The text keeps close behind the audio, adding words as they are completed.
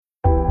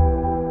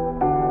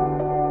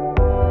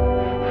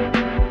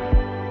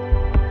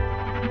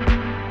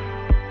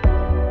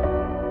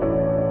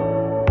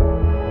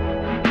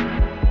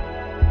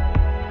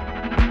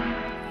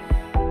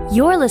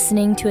You're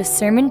listening to a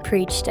sermon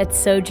preached at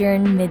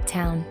Sojourn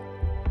Midtown.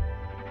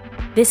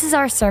 This is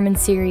our sermon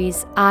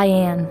series, I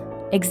Am,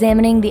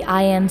 examining the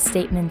I Am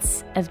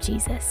statements of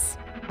Jesus.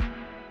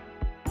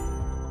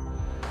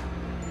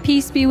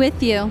 Peace be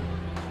with you.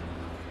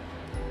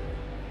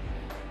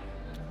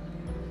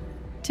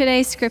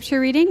 Today's scripture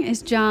reading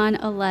is John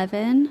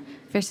 11,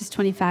 verses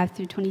 25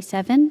 through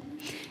 27.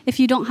 If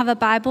you don't have a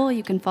Bible,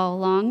 you can follow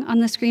along on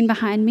the screen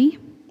behind me.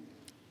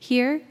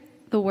 Hear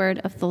the word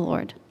of the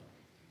Lord.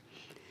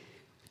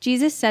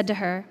 Jesus said to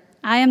her,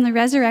 I am the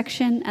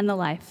resurrection and the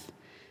life.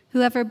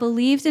 Whoever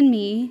believes in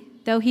me,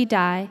 though he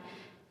die,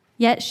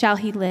 yet shall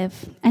he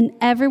live. And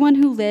everyone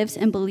who lives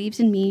and believes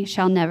in me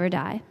shall never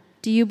die.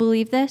 Do you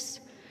believe this?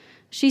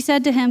 She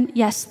said to him,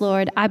 Yes,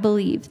 Lord, I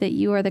believe that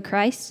you are the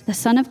Christ, the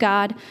Son of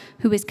God,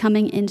 who is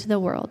coming into the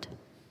world.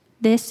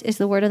 This is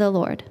the word of the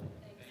Lord.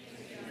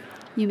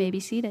 You may be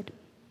seated.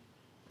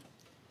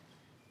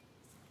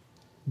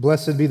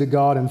 Blessed be the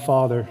God and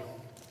Father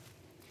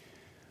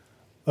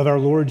of our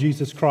Lord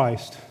Jesus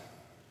Christ,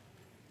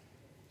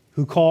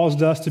 who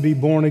caused us to be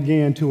born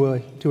again to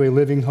a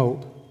living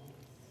hope,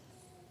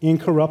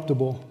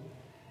 incorruptible,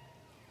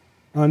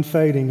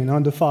 unfading, and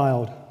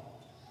undefiled,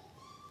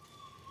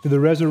 through the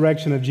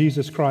resurrection of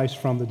Jesus Christ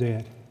from the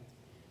dead.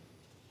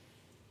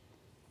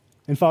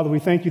 And Father, we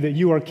thank you that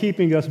you are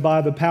keeping us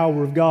by the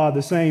power of God,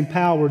 the same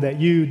power that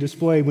you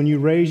displayed when you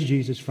raised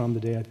Jesus from the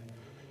dead.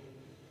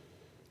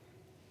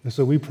 And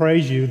so we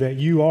praise you that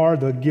you are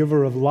the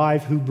giver of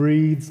life who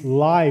breathes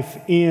life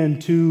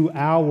into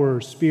our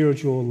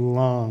spiritual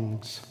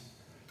lungs.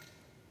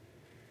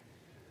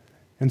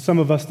 And some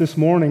of us this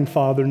morning,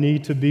 Father,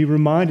 need to be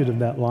reminded of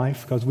that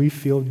life because we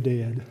feel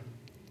dead.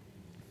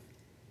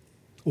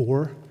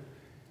 Or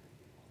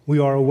we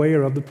are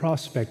aware of the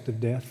prospect of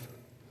death.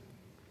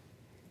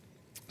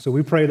 So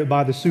we pray that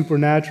by the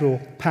supernatural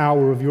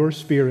power of your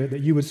Spirit, that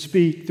you would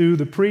speak through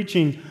the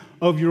preaching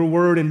of your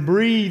word and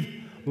breathe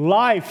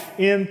life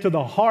into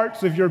the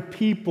hearts of your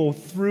people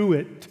through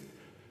it.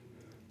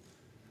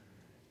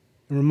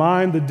 And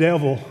remind the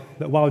devil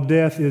that while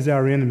death is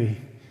our enemy,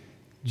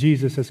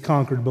 Jesus has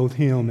conquered both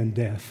him and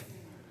death.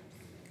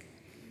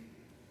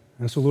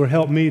 And so, Lord,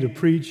 help me to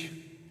preach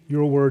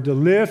your word, to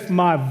lift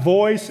my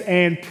voice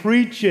and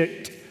preach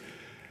it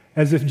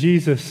as if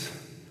Jesus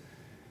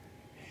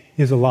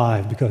is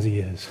alive, because he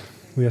is.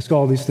 We ask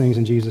all these things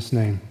in Jesus'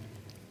 name.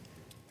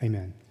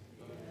 Amen.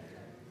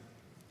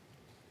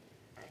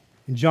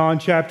 In John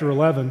chapter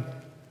 11,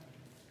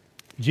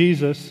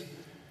 Jesus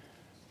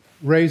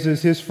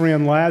raises his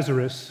friend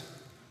Lazarus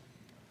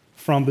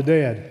from the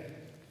dead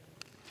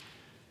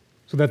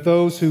so that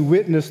those who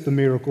witnessed the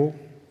miracle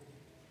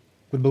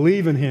would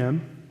believe in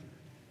him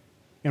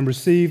and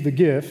receive the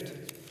gift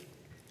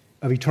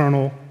of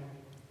eternal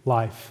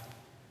life.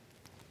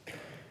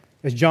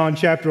 As John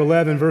chapter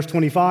 11, verse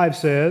 25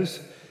 says,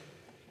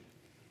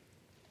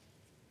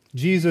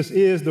 Jesus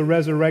is the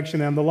resurrection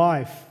and the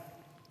life.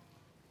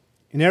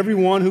 And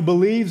everyone who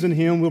believes in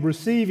him will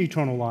receive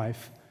eternal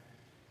life,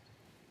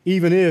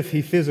 even if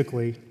he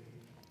physically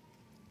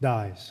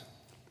dies.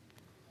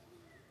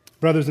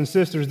 Brothers and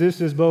sisters,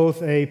 this is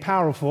both a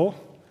powerful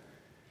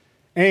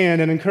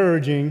and an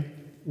encouraging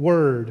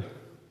word,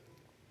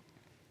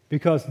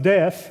 because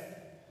death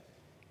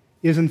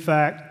is in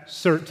fact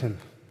certain.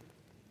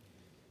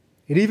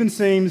 It even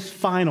seems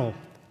final.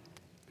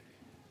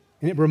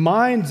 And it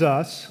reminds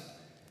us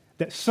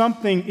that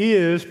something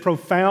is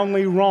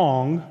profoundly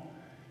wrong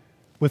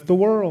with the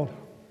world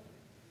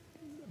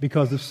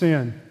because of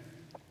sin.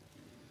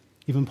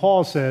 Even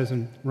Paul says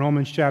in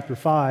Romans chapter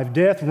 5,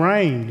 death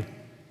reigned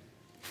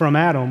from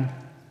Adam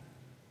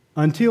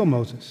until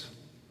Moses.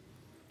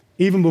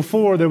 Even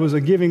before there was a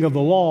giving of the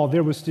law,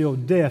 there was still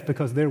death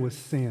because there was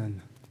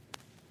sin.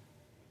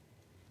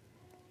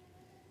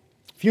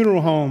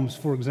 Funeral homes,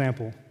 for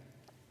example,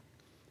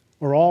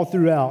 are all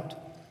throughout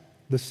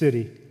the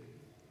city.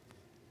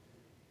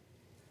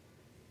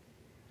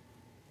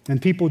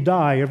 And people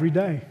die every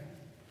day.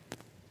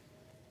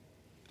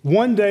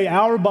 One day,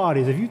 our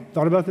bodies, have you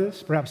thought about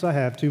this? Perhaps I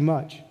have too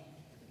much.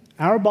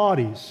 Our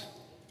bodies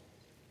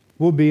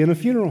will be in a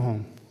funeral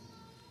home,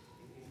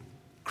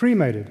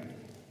 cremated,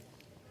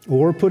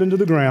 or put into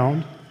the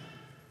ground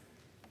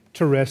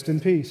to rest in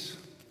peace.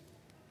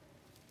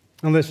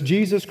 Unless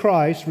Jesus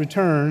Christ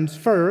returns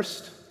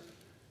first,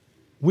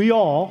 we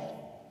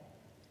all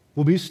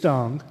will be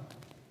stung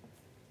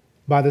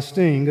by the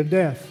sting of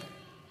death.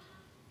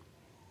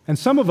 And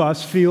some of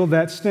us feel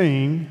that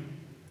sting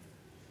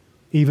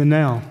even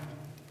now.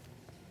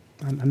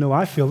 I know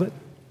I feel it.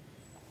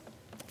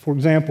 For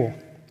example,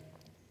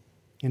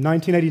 in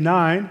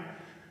 1989,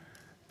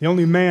 the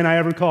only man I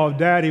ever called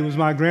daddy was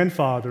my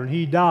grandfather, and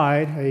he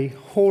died a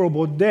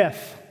horrible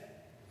death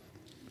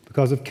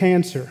because of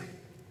cancer.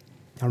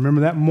 I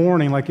remember that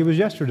morning like it was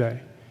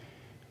yesterday,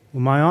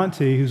 when my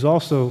auntie, who's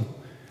also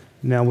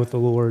now with the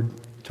Lord,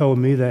 told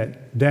me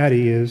that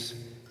daddy is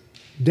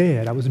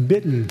dead. I was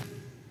bitten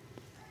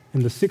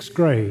in the 6th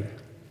grade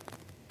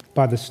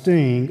by the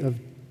sting of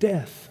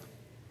death.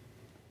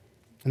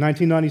 In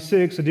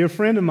 1996, a dear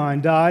friend of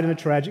mine died in a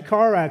tragic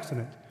car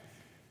accident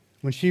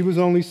when she was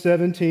only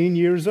 17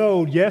 years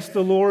old. Yes,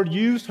 the Lord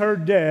used her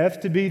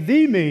death to be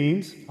the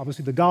means,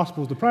 obviously the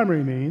gospel is the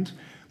primary means,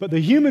 but the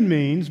human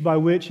means by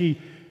which He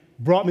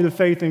brought me to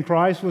faith in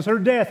Christ was her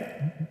death.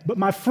 But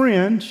my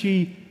friend,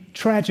 she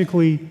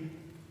tragically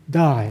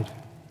died.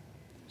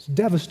 It's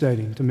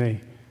devastating to me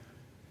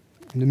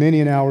and to many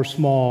in our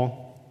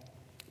small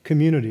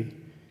community.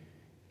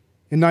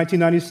 In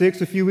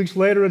 1996, a few weeks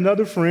later,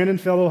 another friend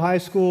and fellow high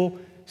school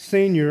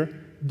senior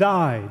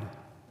died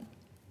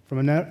from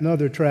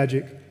another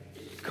tragic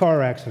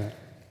car accident.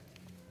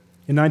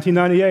 In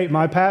 1998,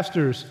 my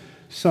pastor's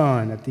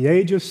son, at the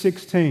age of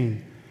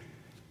 16,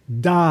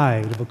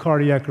 died of a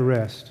cardiac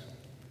arrest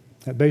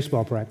at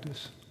baseball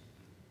practice.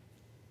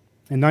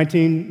 In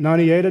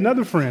 1998,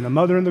 another friend, a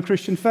mother in the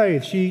Christian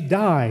faith, she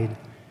died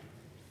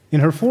in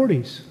her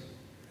 40s.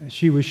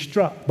 She was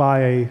struck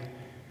by a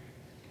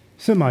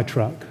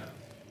semi-truck.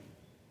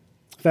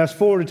 Fast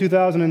forward to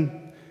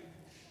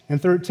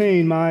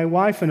 2013, my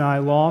wife and I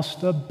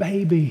lost a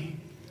baby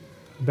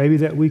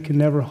that we can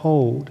never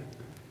hold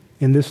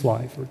in this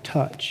life or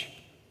touch.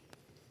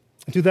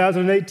 In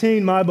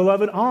 2018, my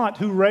beloved aunt,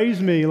 who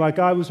raised me like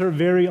I was her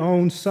very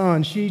own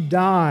son, she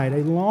died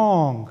a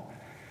long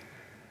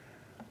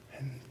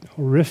and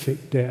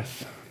horrific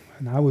death.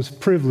 And I was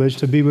privileged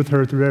to be with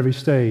her through every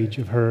stage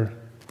of her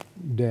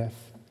death.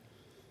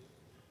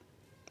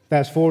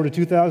 Fast forward to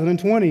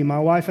 2020, my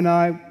wife and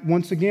I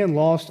once again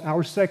lost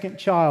our second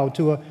child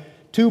to a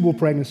tubal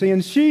pregnancy,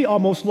 and she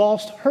almost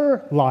lost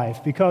her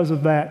life because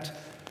of that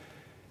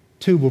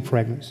tubal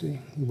pregnancy.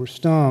 We were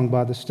stung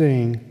by the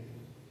sting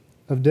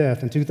of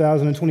death. In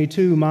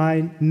 2022,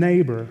 my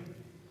neighbor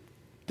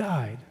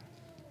died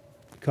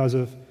because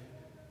of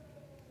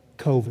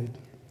COVID.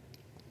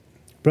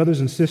 Brothers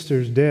and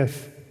sisters,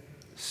 death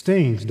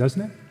stings,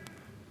 doesn't it?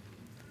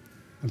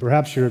 And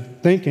perhaps you're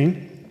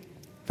thinking,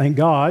 thank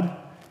God,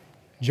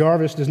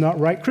 Jarvis does not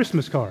write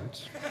Christmas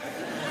cards.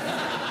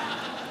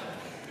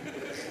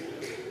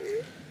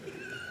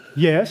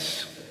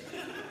 Yes,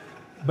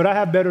 but I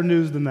have better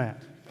news than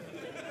that.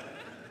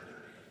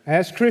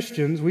 As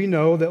Christians, we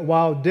know that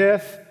while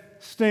death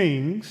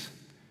stings,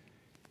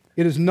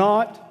 it is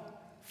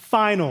not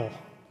final.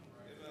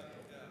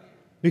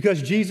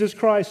 Because Jesus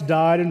Christ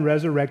died and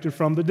resurrected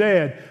from the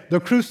dead. The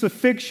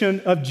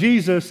crucifixion of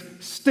Jesus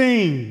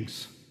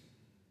stings.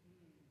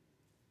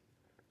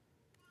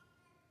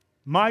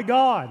 My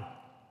God,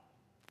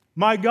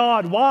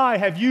 why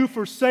have you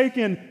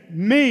forsaken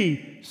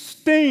me?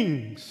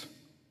 Stings.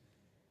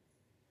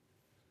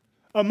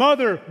 A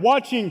mother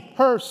watching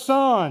her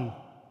son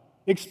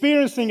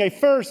experiencing a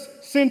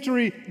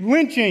first-century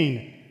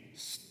lynching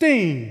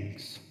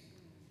stings.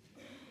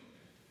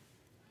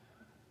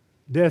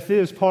 Death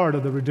is part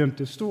of the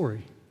redemptive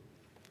story,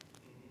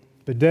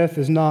 but death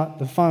is not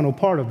the final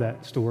part of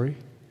that story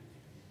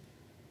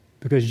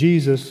because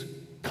Jesus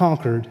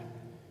conquered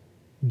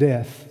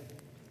death.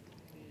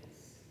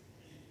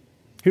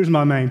 Here's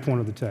my main point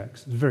of the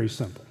text. It's very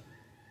simple.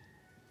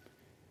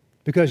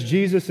 Because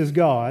Jesus is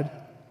God,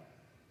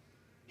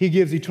 He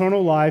gives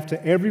eternal life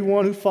to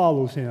everyone who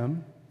follows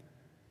Him,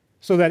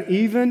 so that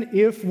even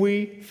if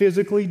we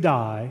physically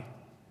die,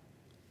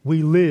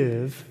 we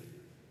live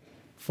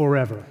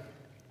forever.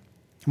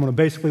 I'm going to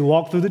basically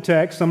walk through the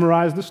text,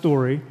 summarize the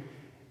story,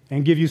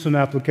 and give you some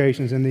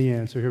applications in the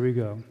end. So here we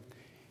go.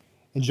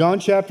 In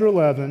John chapter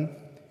 11,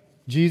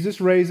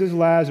 Jesus raises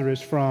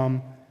Lazarus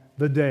from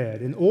the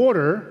dead in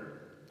order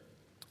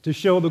to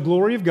show the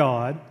glory of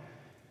God,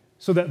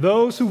 so that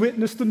those who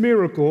witnessed the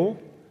miracle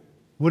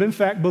would in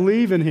fact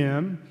believe in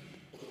Him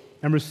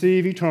and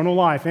receive eternal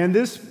life. And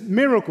this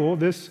miracle,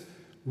 this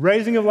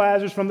raising of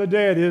Lazarus from the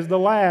dead, is the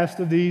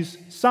last of these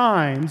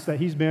signs that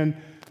He's been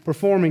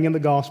performing in the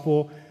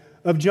Gospel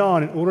of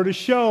John in order to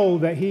show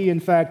that He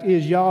in fact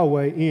is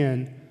Yahweh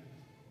in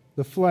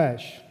the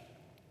flesh.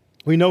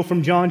 We know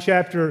from John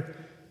chapter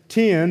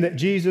 10 that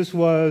Jesus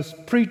was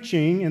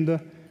preaching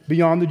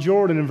beyond the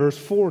Jordan in verse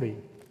 40.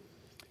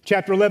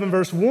 Chapter 11,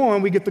 verse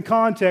 1, we get the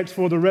context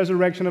for the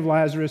resurrection of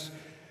Lazarus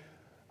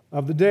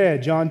of the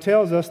dead. John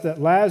tells us that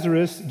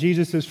Lazarus,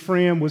 Jesus'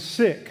 friend, was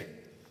sick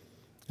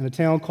in a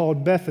town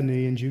called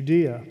Bethany in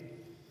Judea.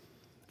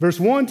 Verse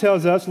 1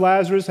 tells us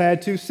Lazarus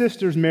had two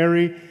sisters,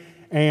 Mary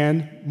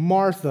and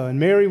Martha. And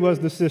Mary was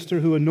the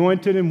sister who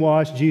anointed and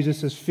washed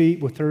Jesus' feet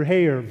with her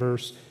hair,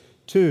 verse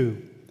 2.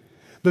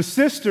 The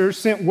sisters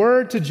sent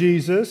word to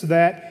Jesus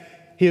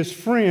that his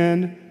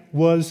friend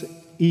was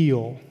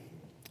ill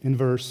in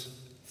verse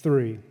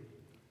 3.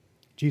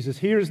 Jesus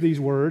hears these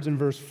words in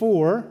verse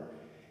 4,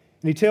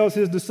 and He tells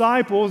His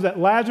disciples that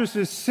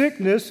Lazarus'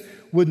 sickness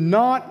would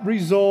not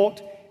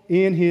result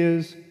in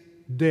his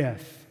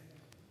death.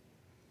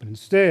 But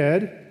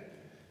instead,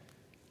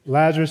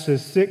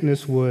 Lazarus'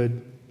 sickness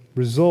would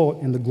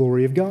result in the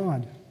glory of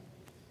God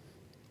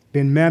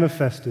being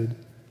manifested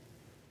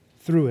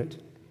through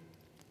it.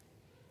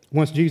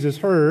 Once Jesus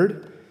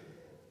heard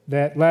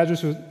that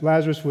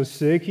Lazarus was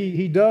sick,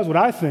 he does what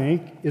I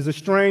think is a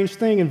strange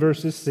thing in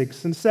verses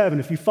 6 and 7.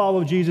 If you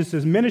follow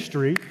Jesus'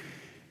 ministry,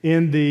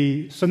 In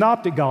the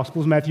synoptic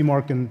gospels, Matthew,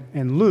 Mark,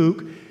 and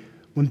Luke,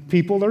 when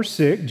people are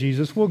sick,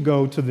 Jesus will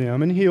go to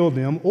them and heal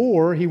them,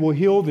 or he will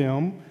heal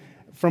them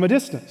from a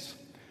distance.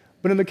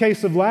 But in the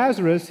case of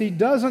Lazarus, he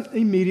doesn't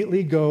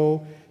immediately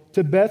go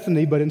to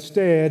Bethany, but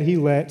instead he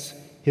lets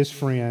his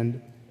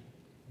friend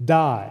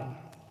die.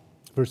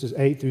 Verses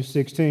 8 through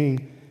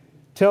 16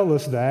 tell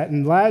us that.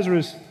 And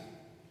Lazarus,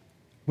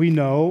 we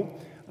know,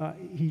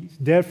 he's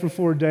dead for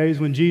 4 days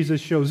when Jesus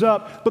shows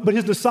up. But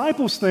his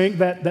disciples think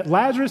that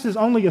Lazarus is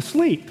only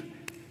asleep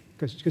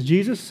because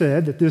Jesus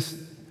said that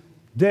this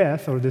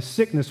death or this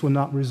sickness will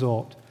not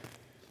result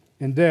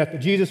in death.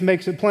 But Jesus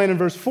makes it plain in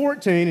verse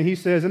 14, and he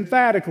says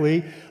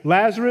emphatically,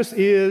 Lazarus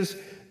is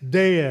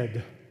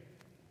dead.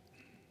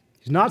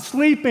 He's not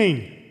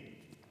sleeping,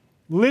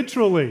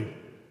 literally.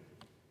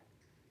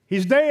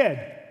 He's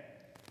dead.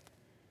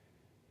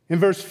 In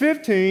verse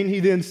 15, he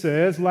then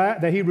says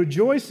that he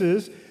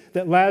rejoices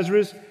that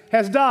Lazarus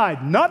has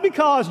died. Not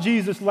because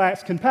Jesus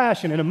lacks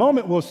compassion. In a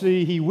moment we'll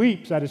see he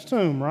weeps at his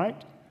tomb,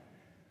 right?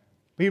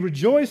 He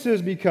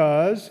rejoices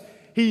because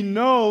he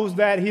knows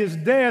that his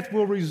death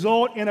will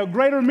result in a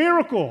greater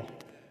miracle.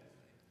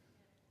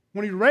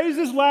 When he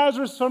raises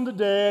Lazarus from the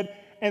dead,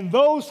 and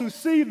those who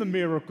see the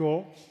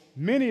miracle,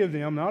 many of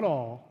them, not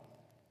all,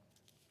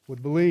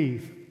 would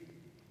believe.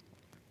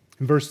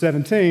 In verse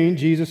 17,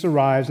 Jesus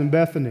arrives in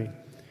Bethany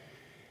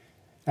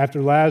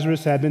after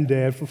Lazarus had been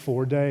dead for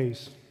 4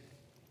 days.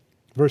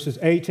 Verses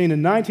 18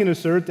 and 19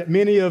 assert that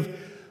many of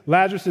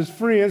Lazarus'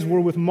 friends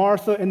were with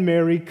Martha and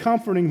Mary,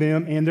 comforting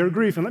them in their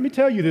grief. And let me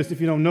tell you this if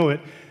you don't know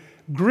it.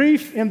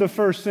 Grief in the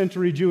first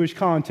century Jewish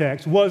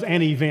context was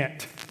an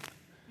event.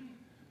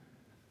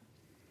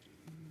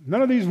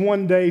 None of these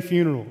one-day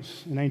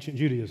funerals in ancient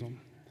Judaism.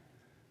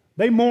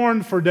 They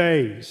mourned for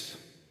days.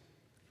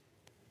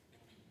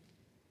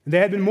 And they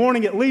had been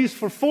mourning at least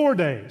for 4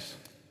 days.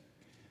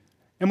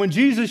 And when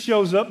Jesus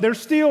shows up, they're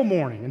still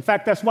mourning. In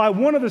fact, that's why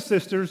one of the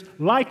sisters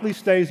likely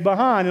stays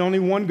behind and only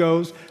one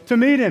goes to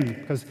meet him,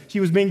 because she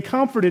was being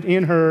comforted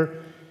in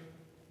her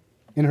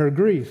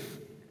grief.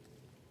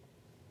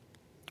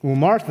 Well,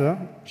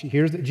 Martha, she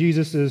hears that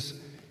Jesus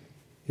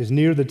is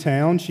near the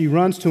town. She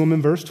runs to him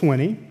in verse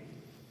 20.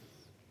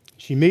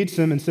 She meets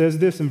him and says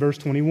this in verse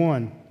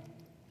 21.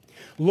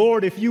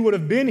 Lord, if you would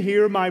have been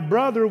here, my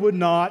brother would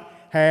not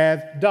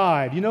have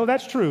died. You know,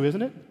 that's true,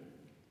 isn't it?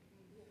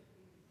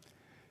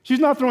 She's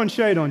not throwing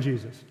shade on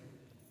Jesus.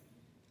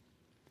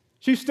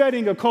 She's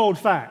stating a cold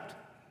fact.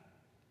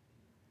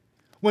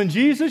 When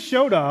Jesus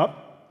showed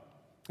up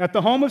at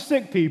the home of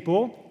sick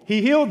people,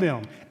 he healed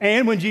them.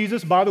 And when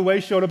Jesus, by the way,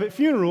 showed up at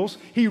funerals,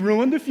 he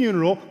ruined the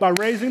funeral by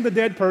raising the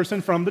dead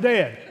person from the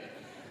dead.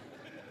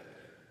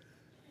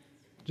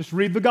 Just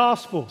read the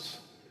Gospels.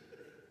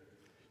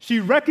 She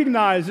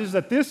recognizes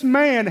that this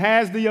man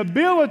has the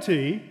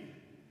ability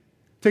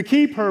to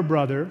keep her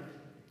brother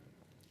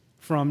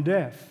from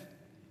death.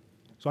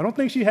 So I don't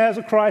think she has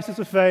a crisis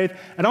of faith.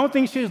 I don't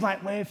think she's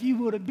like, well, if you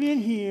would have been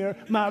here,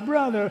 my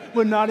brother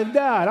would not have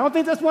died. I don't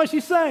think that's what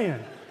she's saying.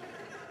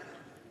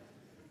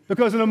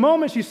 Because in a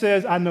moment she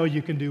says, I know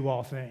you can do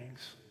all things.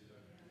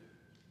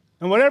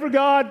 And whatever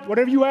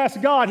you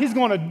ask God, he's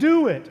going to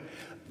do it.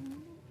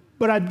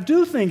 But I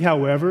do think,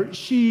 however,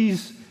 she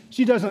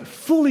doesn't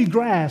fully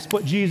grasp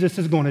what Jesus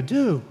is going to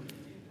do.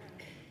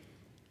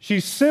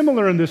 She's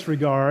similar in this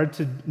regard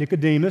to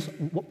Nicodemus.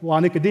 While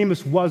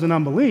Nicodemus was in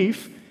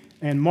unbelief,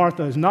 and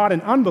Martha is not in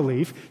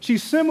unbelief,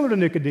 she's similar to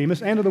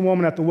Nicodemus and to the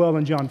woman at the well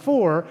in John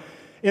 4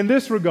 in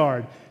this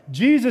regard.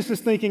 Jesus is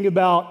thinking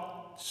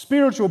about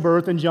spiritual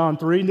birth in John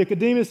 3.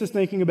 Nicodemus is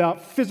thinking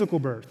about physical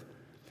birth.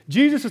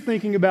 Jesus is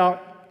thinking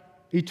about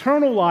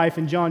eternal life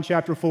in John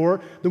chapter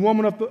 4. The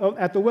woman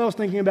at the well is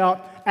thinking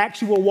about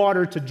actual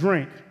water to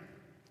drink.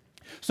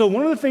 So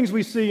one of the things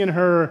we see in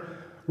her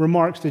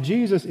remarks to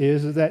Jesus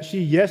is that she,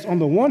 yes, on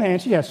the one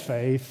hand, she has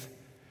faith,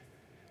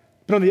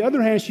 but on the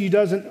other hand, she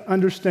doesn't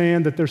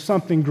understand that there's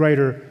something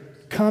greater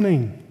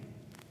coming.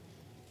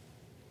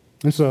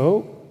 And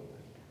so,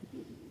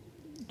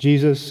 she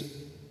says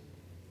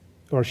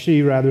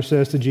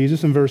to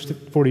Jesus in verse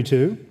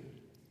 42,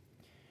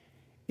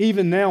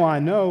 even now I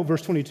know,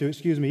 verse 22,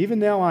 even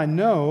now I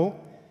know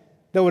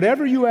that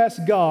whatever you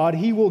ask God,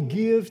 he will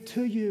give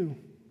to you.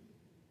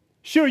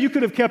 Sure, you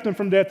could have kept him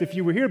from death if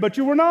you were here, but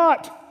you were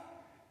not.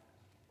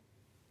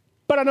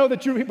 But I know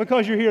that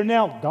because you're here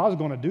now, God's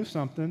going to do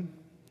something.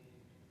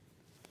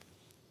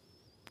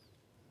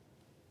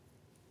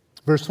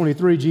 Verse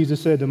 23, Jesus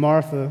said to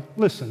Martha,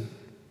 listen,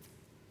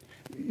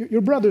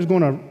 your brother's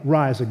going to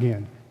rise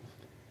again.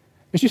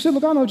 And she said,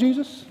 look, I know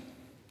Jesus.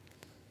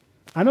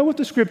 I know what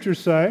the scriptures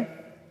say.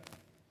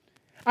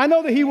 I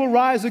know that he will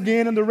rise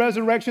again in the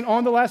resurrection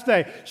on the last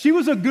day. She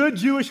was a good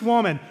Jewish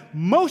woman.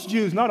 Most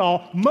Jews, not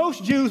all,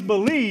 most Jews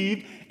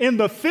believed in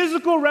the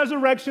physical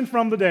resurrection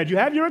from the dead. You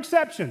have your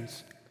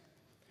exceptions.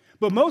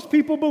 But most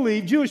people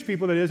believe, Jewish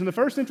people that is, in the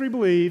first century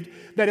believed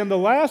that in the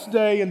last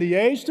day, in the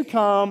age to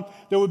come,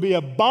 there would be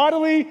a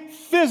bodily,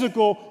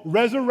 physical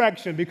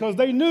resurrection because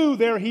they knew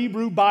their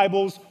Hebrew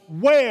Bibles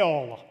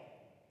well.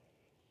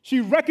 She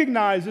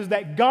recognizes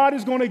that God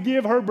is going to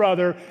give her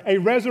brother a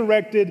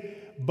resurrected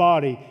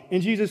body.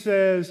 And Jesus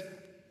says,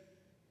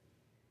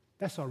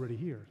 that's already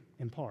here,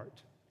 in part.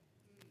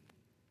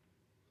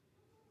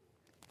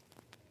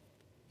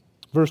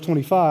 Verse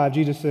 25,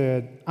 Jesus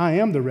said, I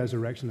am the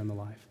resurrection and the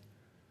life.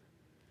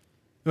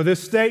 Now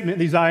this statement,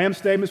 these I am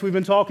statements we've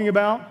been talking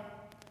about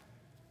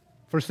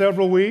for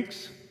several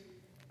weeks,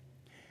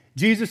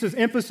 Jesus is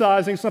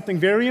emphasizing something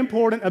very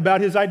important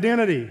about his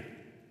identity.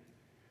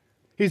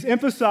 He's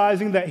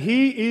emphasizing that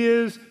he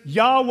is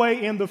Yahweh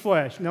in the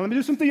flesh. Now let me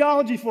do some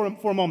theology for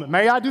a moment.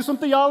 May I do some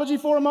theology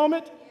for a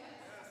moment?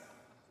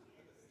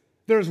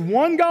 There's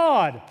one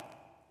God,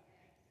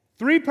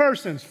 three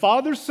persons,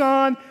 Father,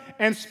 Son,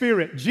 and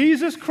Spirit.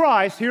 Jesus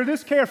Christ, hear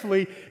this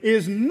carefully,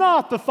 is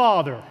not the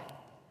Father.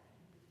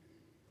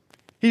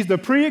 He's the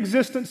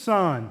pre-existent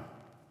Son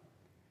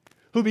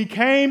who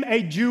became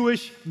a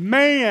Jewish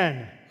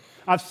man.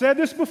 I've said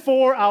this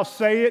before, I'll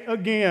say it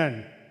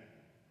again.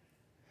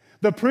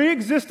 The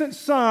pre-existent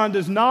Son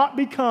does not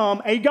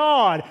become a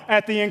God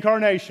at the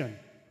incarnation.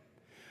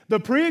 The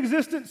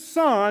pre-existent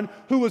Son,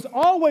 who was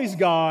always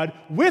God,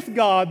 with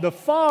God the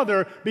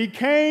Father,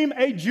 became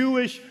a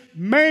Jewish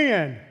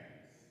man.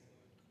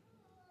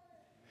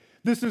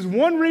 This is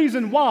one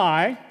reason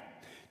why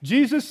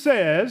Jesus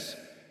says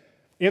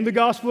in the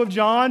Gospel of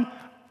John,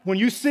 when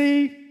you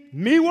see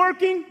me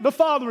working, the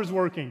Father is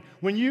working.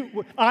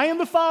 I am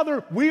the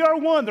Father, we are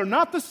one. They're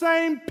not the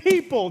same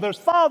people. There's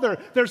Father,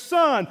 there's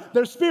Son,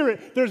 there's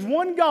Spirit. There's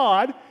one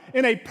God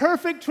in a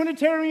perfect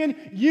Trinitarian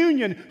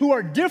union who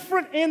are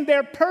different in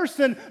their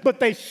person, but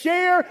they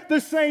share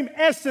the same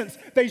essence.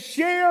 They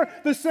share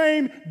the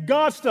same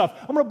God stuff.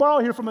 I'm going to borrow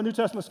here from a New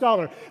Testament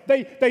scholar.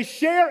 They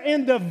share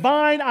in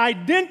divine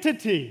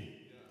identity.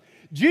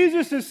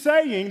 Jesus is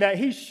saying that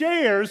he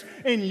shares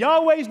in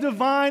Yahweh's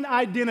divine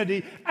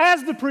identity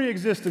as the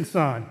pre-existent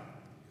Son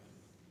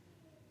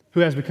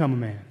who has become a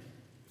man.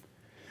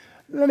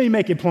 Let me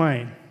make it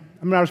plain.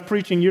 I was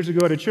preaching years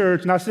ago at a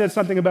church, and I said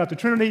something about the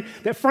Trinity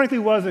that frankly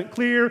wasn't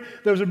clear.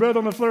 There was a brother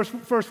on the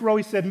first row.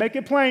 He said, make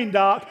it plain,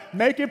 Doc.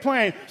 Make it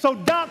plain. So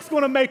Doc's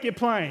going to make it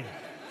plain.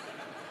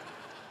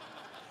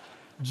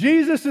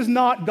 Jesus is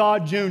not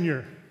God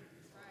Jr.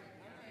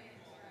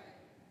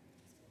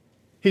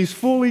 He's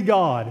fully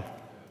God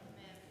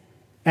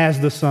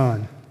as the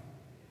Son.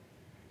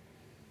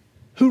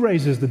 Who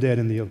raises the dead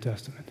in the Old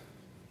Testament?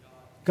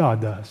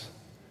 God does.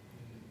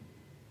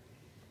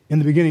 In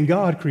the beginning,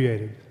 God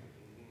created.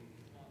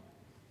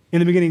 In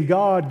the beginning,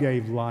 God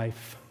gave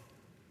life.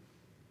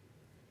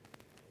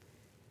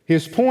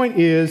 His point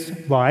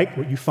is like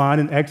what you find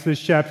in Exodus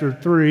chapters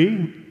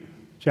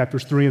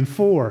 3 and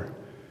 4,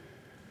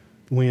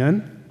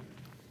 when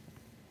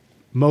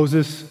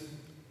Moses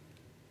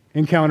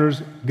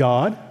encounters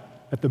God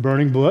at the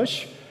burning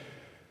bush.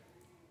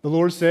 The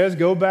Lord says,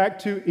 go back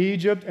to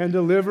Egypt and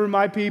deliver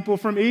my people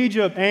from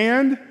Egypt.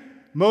 And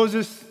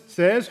Moses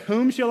says,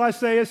 whom shall I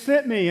say has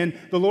sent me? And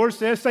the Lord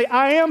says, say,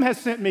 I am has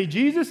sent me.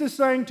 Jesus is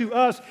saying to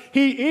us,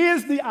 he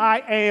is the I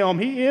am.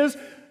 He is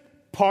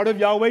part of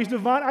Yahweh's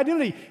divine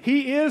identity.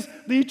 He is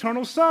the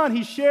eternal Son.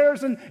 He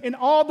shares in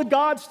all the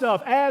God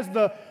stuff as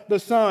the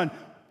Son.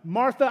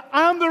 Martha,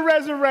 I'm the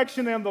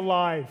resurrection and the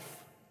life.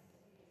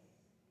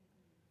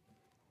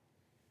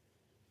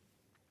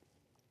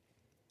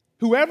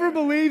 Whoever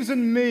believes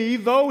in me,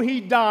 though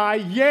he die,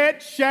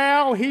 yet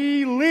shall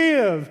he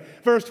live.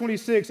 Verse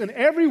 26, and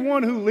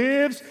everyone who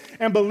lives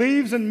and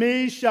believes in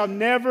me shall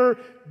never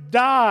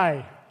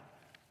die.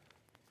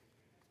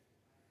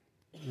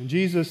 And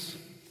Jesus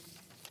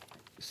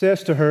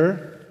says to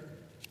her,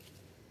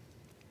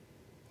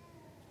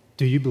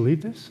 do you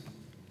believe this?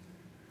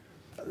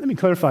 Let me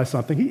clarify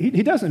something.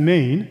 He doesn't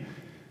mean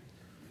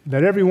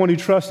that everyone who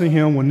trusts in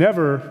him will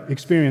never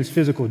experience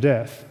physical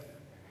death.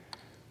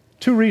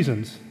 Two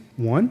reasons.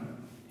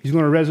 One, he's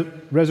going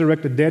to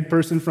resurrect a dead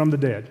person from the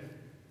dead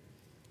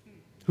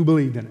who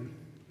believed in him.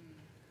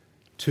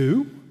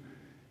 Two,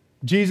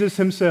 Jesus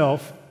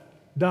himself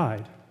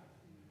died.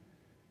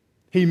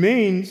 He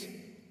means,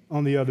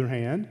 on the other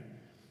hand,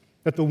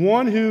 that the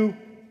one who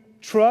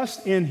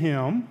trusts in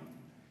him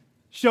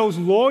shows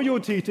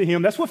loyalty to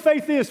him. That's what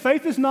faith is.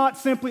 Faith is not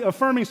simply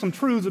affirming some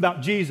truths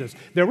about Jesus.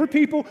 There were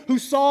people who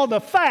saw the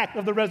fact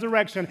of the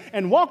resurrection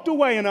and walked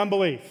away in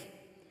unbelief.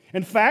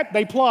 In fact,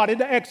 they plotted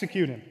to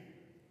execute him.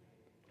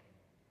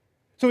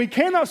 So he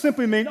cannot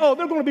simply mean, there are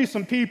going to be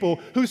some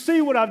people who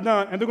see what I've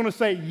done and they're going to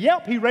say,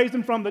 yep, he raised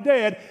him from the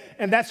dead,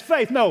 and that's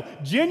faith. No,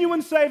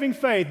 genuine saving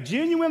faith,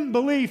 genuine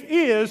belief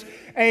is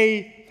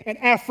an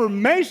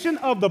affirmation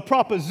of the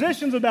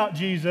propositions about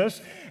Jesus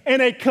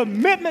and a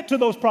commitment to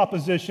those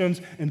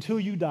propositions until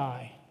you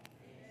die.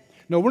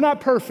 No, we're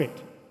not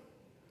perfect,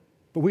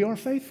 but we are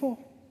faithful.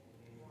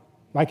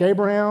 Like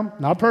Abraham,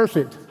 not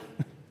perfect.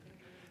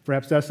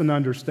 Perhaps that's an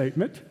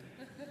understatement,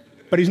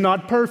 but he's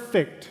not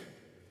perfect.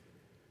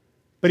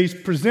 But he's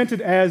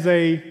presented as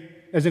an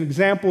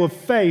example of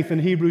faith in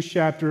Hebrews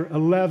chapter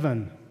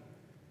 11.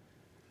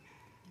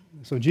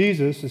 So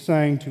Jesus is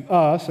saying to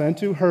us and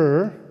to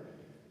her,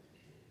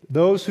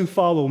 those who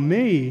follow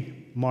me,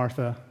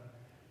 Martha,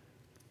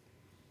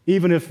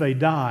 Even if they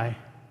die,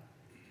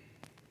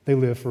 they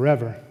live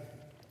forever.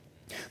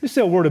 Let's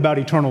say a word about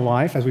eternal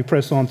life as we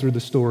press on through the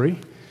story.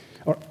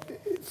 Or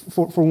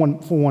for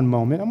one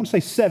moment, I'm going to say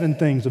 7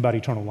 things about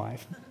eternal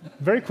life.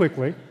 Very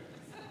quickly,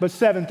 but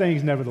 7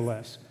 things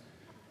nevertheless.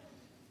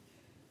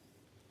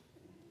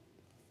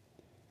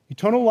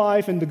 Eternal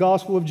life in the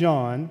Gospel of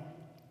John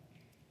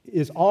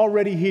is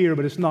already here,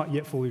 but it's not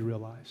yet fully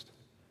realized.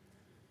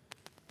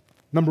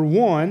 Number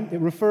 1, it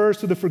refers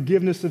to the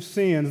forgiveness of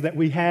sins that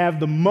we have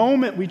the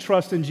moment we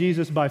trust in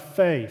Jesus by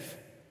faith.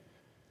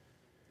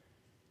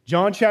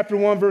 John chapter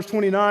 1, verse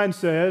 29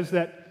 says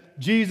that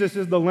Jesus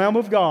is the Lamb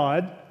of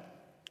God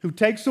who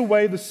takes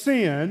away the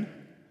sin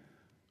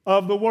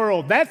of the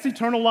world. That's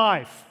eternal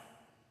life.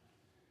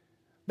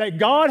 That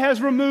God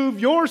has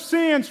removed your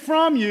sins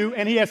from you,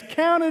 and He has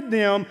counted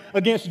them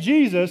against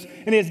Jesus,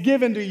 and He has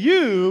given to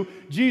you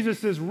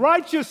Jesus'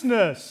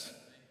 righteousness.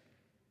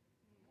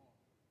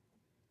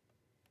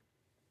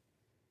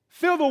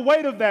 Feel the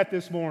weight of that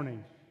this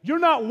morning. You're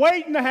not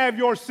waiting to have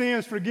your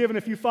sins forgiven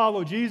if you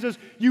follow Jesus.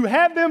 You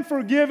have them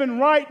forgiven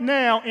right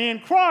now in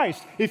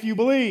Christ if you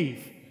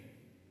believe.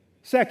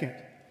 Second,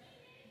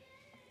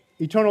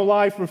 eternal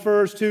life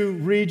refers to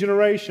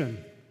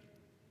regeneration,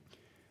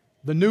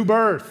 the new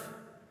birth.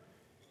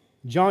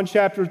 John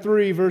chapter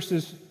 3,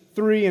 verses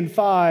 3 and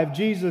 5,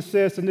 Jesus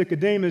says to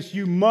Nicodemus,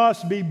 you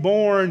must be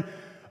born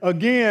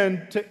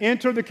again to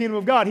enter the kingdom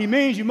of God. He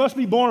means you must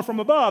be born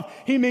from above.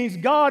 He means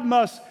God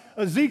must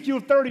Ezekiel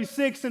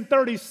 36 and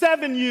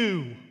 37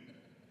 you.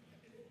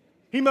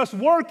 He must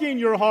work in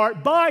your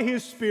heart by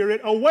His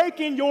Spirit,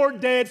 awaken your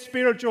dead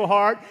spiritual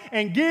heart,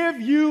 and give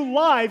you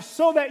life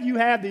so that you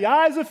have the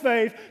eyes of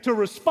faith to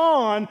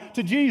respond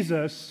to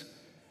Jesus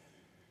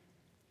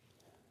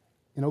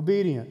in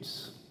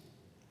obedience.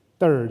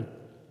 Third,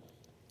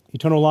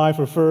 eternal life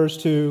refers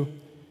to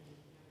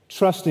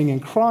trusting in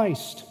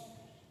Christ.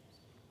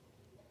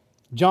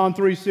 John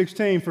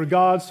 3:16, for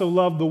God so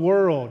loved the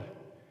world,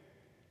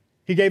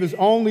 He gave His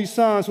only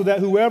Son so that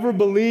whoever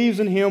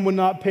believes in Him would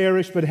not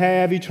perish but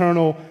have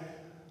eternal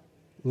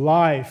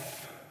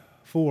life.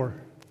 4,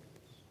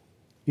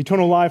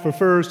 eternal life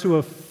refers to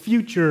a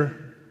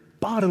future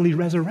bodily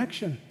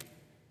resurrection.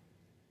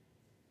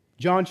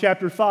 John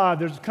chapter 5,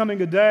 there's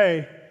coming a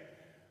day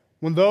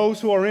when those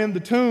who are in the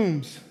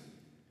tombs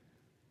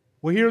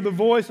will hear the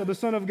voice of the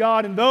Son of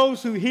God, and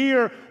those who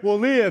hear will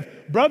live.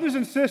 Brothers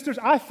and sisters,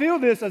 I feel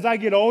this as I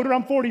get older.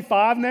 I'm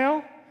 45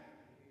 now.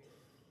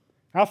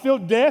 I feel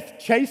death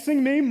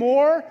chasing me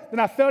more than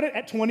I felt it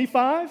at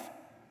 25.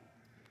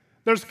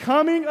 There's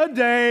coming a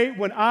day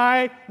when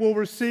I will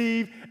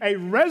receive a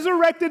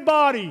resurrected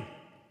body,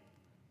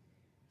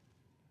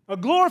 a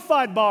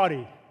glorified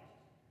body.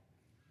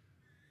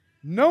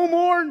 No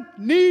more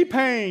knee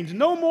pains,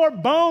 no more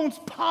bones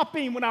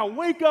popping when I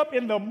wake up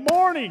in the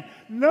morning,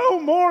 no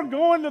more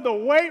going to the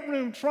weight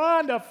room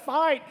trying to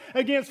fight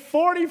against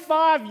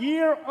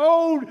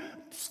 45-year-old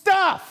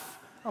stuff.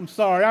 I'm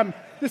sorry,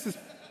 this is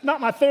not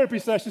my therapy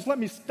session, just let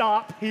me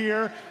stop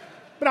here.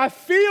 But I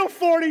feel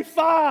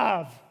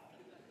 45.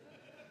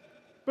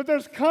 But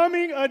there's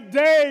coming a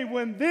day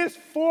when this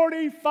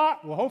 45,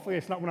 well, hopefully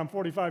it's not when I'm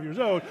 45 years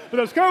old, but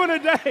there's coming a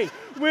day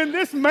when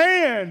this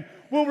man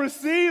will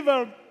receive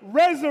a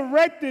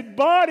resurrected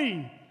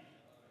body.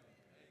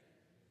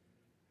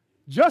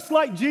 Just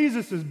like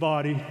Jesus'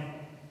 body.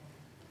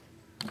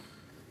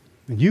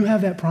 And you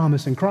have that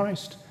promise in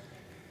Christ.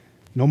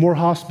 No more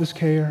hospice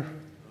care.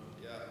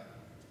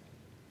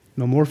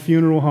 No more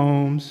funeral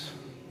homes.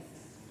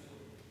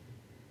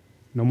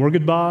 No more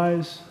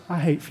goodbyes. I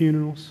hate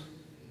funerals.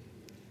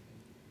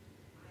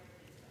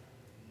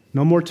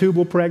 No more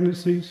tubal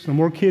pregnancies. No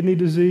more kidney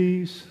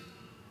disease.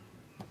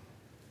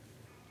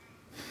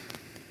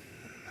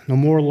 No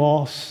more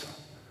loss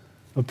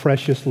of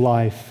precious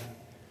life,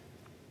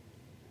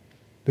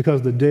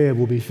 because the dead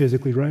will be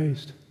physically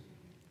raised.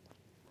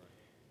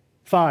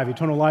 5,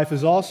 eternal life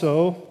is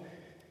also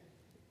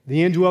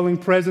the indwelling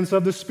presence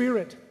of the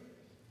Spirit.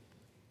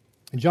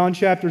 In John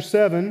chapter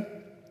 7,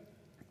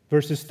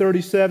 verses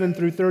 37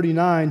 through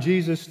 39,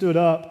 Jesus stood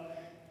up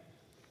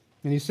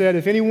and He said,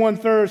 if anyone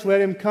thirsts,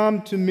 let him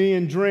come to me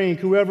and drink.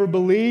 Whoever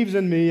believes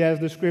in me, as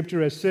the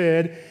Scripture has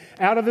said,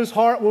 out of his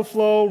heart will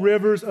flow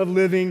rivers of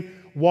living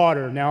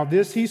water. Now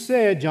this He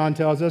said, John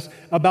tells us,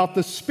 about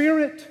the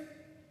Spirit,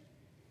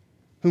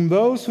 whom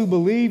those who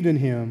believed in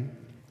Him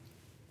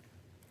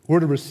were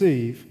to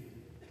receive,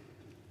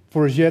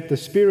 for as yet the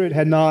Spirit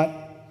had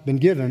not been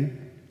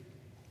given,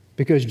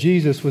 because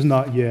Jesus was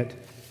not yet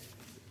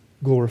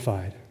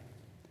glorified.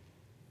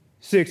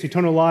 6,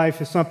 eternal life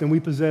is something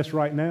we possess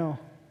right now.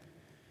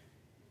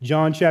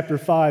 John chapter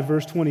 5,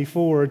 verse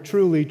 24,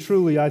 truly,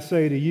 truly, I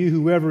say to you,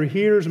 whoever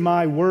hears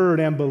my word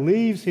and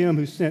believes Him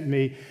who sent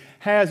me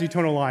has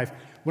eternal life.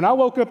 When I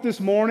woke up this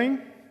morning,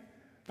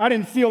 I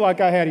didn't feel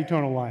like I had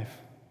eternal life.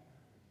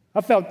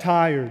 I felt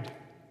tired.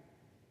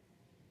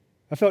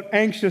 I felt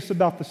anxious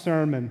about the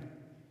sermon.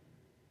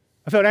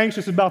 I felt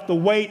anxious about the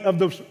weight of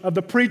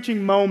the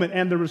preaching moment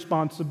and the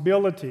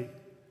responsibility.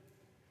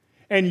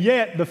 And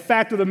yet, the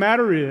fact of the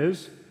matter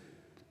is,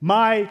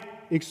 my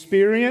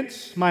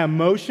experience, my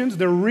emotions,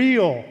 they're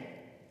real,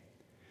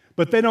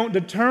 but they don't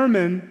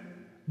determine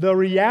the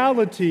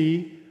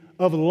reality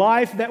of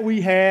life that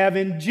we have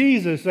in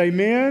Jesus.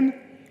 Amen?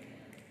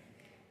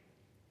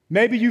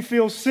 Maybe you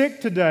feel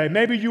sick today.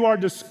 Maybe you are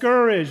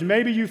discouraged.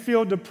 Maybe you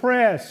feel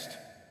depressed.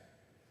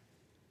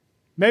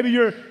 Maybe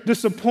you're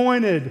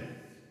disappointed.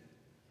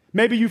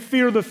 Maybe you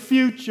fear the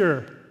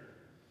future.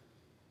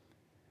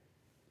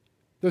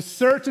 The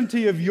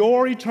certainty of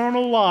your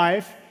eternal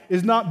life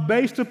is not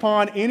based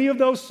upon any of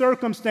those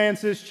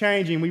circumstances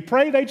changing. We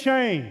pray they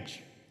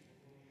change.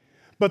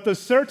 But the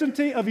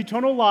certainty of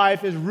eternal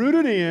life is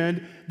rooted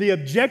in the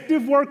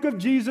objective work of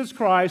Jesus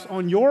Christ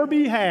on your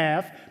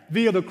behalf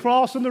via the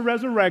cross and the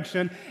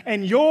resurrection,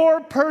 and your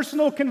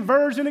personal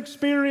conversion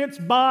experience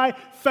by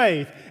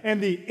faith, and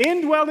the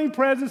indwelling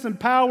presence and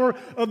power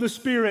of the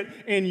Spirit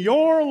in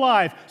your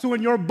life. So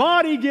when your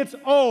body gets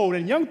old,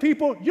 and young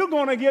people, you're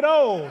going to get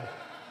old.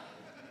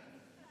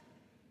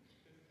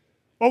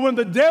 Or when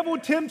the devil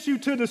tempts you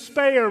to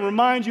despair and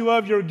reminds you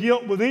of your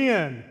guilt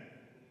within.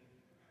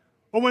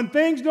 Or when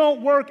things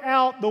don't work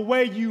out the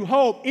way you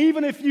hope,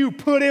 even if you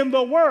put in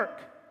the work,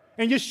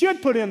 and you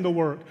should put in the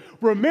work.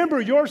 Remember,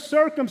 your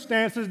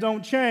circumstances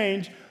don't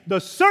change the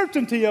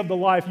certainty of the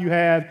life you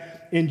have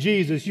in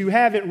Jesus. You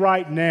have it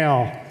right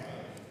now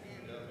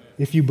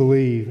if you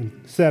believe.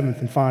 And seventh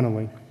and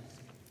finally,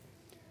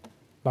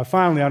 by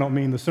finally I don't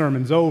mean the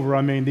sermon's over.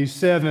 I mean these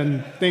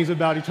 7 things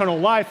about eternal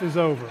life is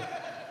over.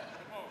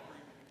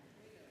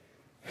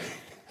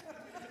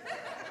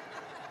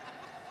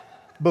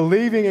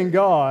 Believing in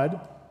God,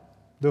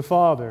 the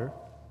Father,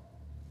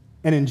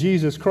 and in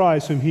Jesus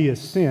Christ, whom He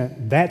has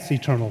sent, that's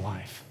eternal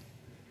life.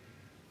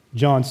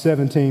 John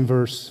 17,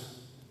 verse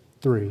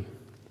 3.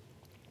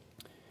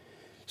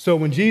 So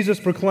when Jesus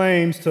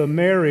proclaims to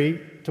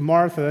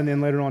Martha, and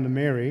then later on to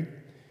Mary,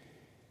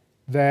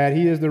 that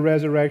He is the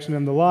resurrection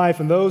and the life,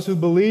 and those who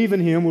believe in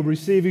Him will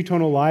receive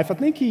eternal life, I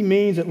think He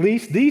means at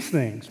least these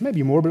things,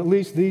 maybe more, but at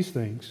least these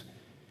things.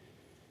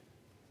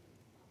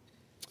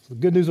 So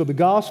the good news of the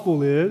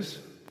gospel is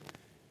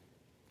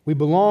we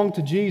belong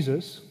to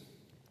Jesus,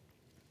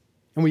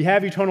 and we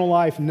have eternal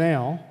life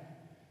now.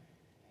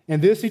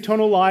 And this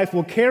eternal life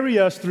will carry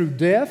us through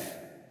death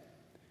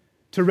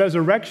to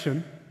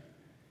resurrection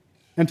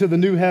and to the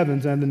new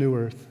heavens and the new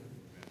earth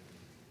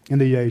in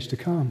the age to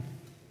come.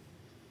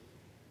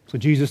 So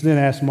Jesus then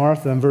asked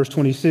Martha in verse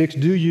 26,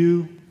 do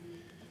you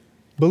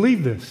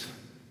believe this?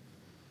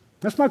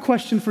 That's my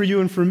question for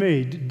you and for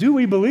me. Do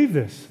we believe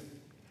this?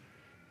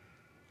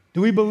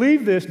 Do we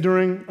believe this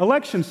during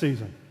election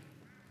season?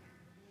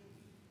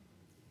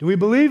 Do we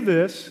believe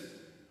this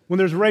when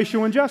there's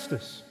racial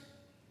injustice?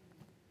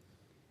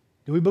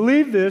 Do we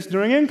believe this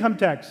during income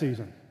tax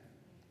season?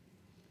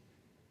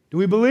 Do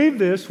we believe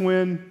this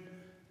when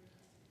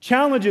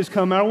challenges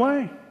come our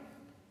way?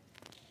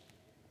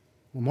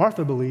 Well,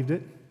 Martha believed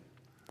it.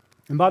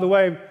 And by the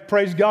way,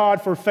 praise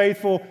God for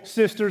faithful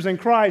sisters in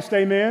Christ,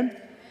 amen?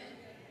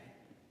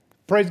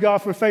 Praise God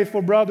for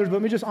faithful brothers, but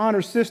let me just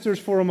honor sisters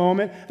for a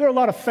moment. There are a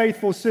lot of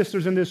faithful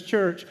sisters in this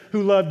church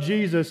who love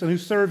Jesus and who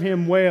serve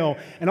Him well.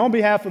 And on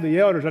behalf of the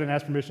elders, I didn't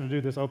ask permission to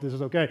do this, I hope this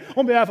is okay.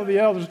 On behalf of the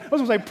elders, I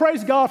was going to say,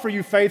 praise God for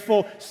you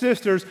faithful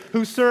sisters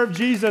who serve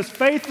Jesus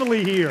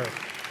faithfully here.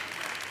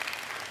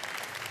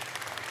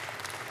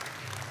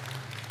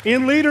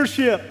 In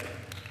leadership,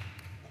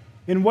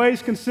 in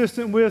ways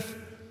consistent with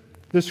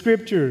the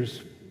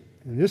Scriptures.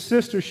 And this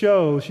sister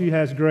shows she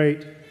has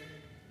great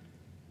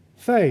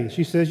faith.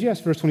 She says, yes,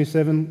 verse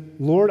 27,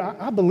 Lord,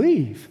 I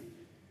believe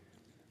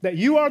that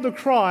you are the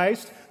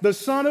Christ, the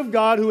Son of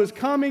God who is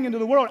coming into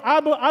the world.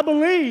 I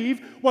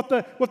believe what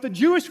the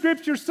Jewish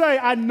Scriptures say.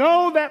 I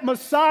know that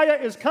Messiah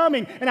is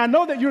coming, and I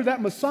know that you're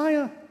that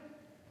Messiah.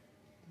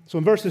 So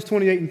in verses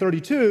 28 and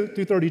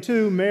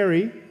 32,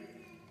 Mary,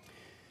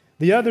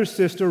 the other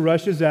sister,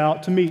 rushes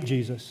out to meet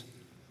Jesus.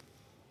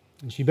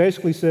 And she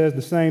basically says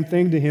the same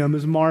thing to him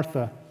as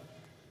Martha.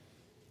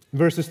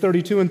 Verses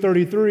 32 and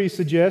 33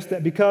 suggest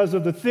that because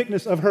of the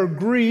thickness of her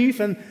grief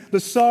and the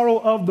sorrow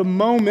of the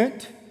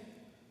moment,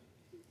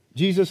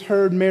 Jesus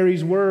heard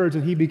Mary's words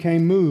and He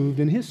became moved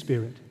in His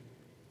spirit.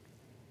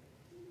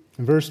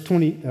 In verse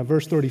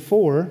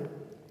 34,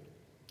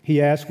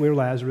 He asked where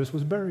Lazarus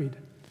was buried.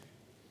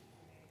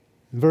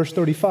 In verse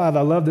 35,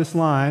 I love this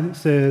line. It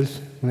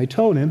says, when they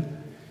told Him,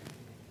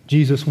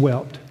 Jesus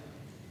wept.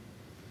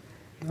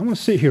 I want to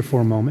sit here for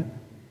a moment.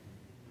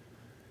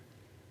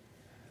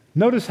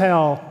 Notice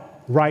how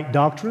right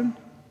doctrine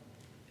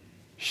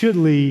should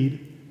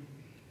lead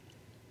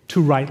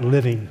to right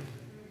living.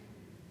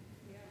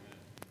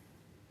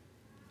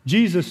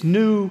 Jesus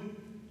knew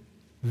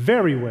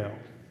very well,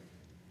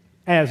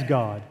 as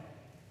God,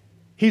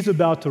 He's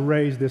about to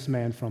raise this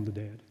man from the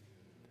dead.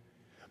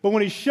 But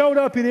when He showed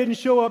up, He didn't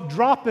show up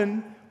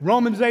dropping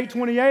Romans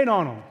 8:28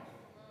 on him.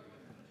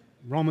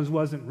 Romans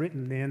wasn't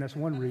written then, that's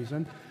one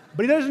reason.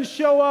 But He doesn't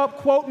show up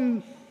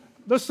quoting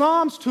the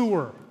Psalms to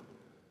her.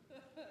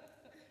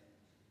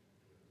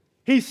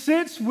 He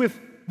sits with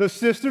the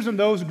sisters and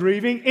those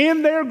grieving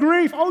in their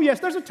grief. Oh, yes,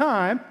 there's a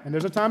time, and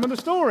there's a time in the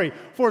story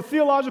for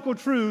theological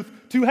truth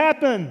to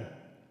happen.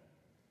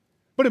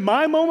 But in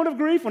my moment of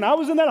grief, when I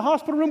was in that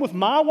hospital room with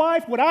my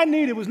wife, what I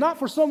needed was not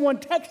for someone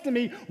texting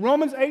me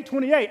Romans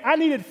 8:28. I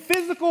needed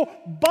physical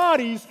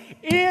bodies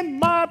in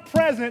my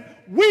present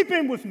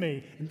weeping with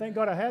me. And thank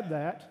God I had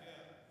that.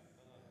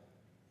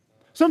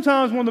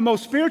 Sometimes one of the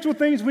most spiritual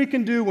things we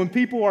can do when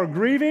people are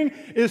grieving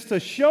is to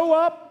show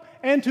up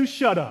and to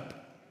shut up.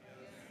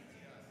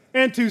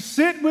 And to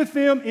sit with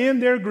them in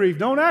their grief.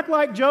 Don't act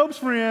like Job's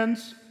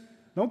friends.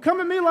 Don't come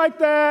at me like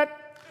that.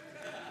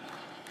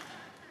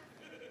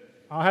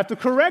 I'll have to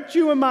correct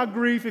you in my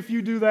grief if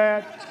you do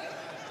that.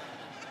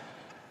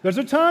 There's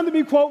a time to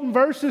be quoting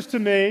verses to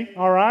me,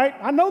 all right?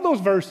 I know those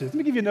verses. Let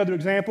me give you another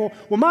example.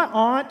 When my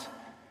aunt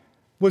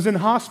was in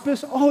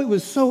hospice, oh, it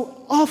was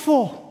so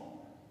awful.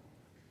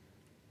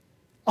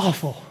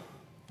 Awful.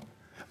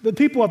 The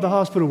people at the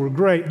hospital were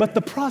great, but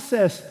the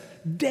process,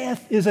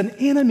 death is an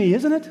enemy,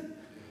 isn't it?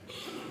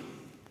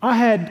 I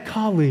had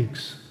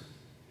colleagues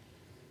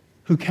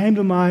who came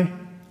to my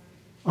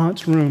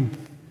aunt's room.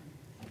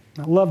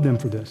 I love them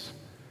for this.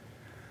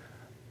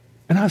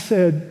 And I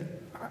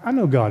said, I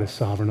know God is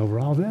sovereign over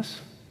all this,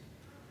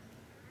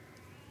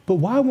 but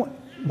why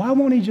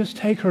won't he just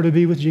take her to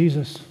be with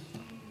Jesus?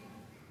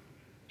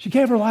 She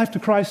gave her life to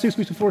Christ 6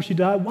 weeks before she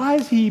died. Why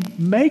is he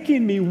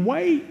making me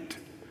wait?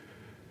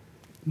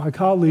 My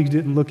colleagues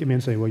didn't look at me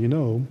and say, well, you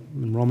know,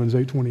 in Romans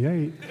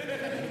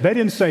 8:28. They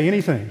didn't say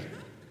anything.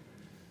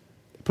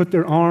 They put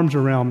their arms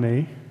around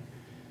me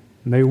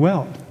and they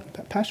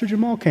wept. Pastor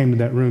Jamal came to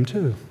that room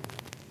too.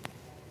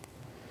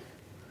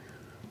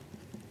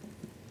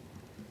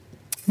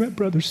 That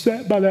brother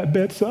sat by that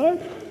bedside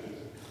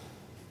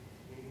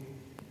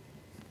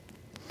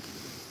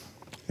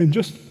and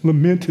just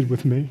lamented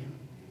with me. It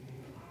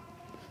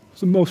was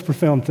the most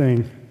profound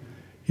thing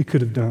he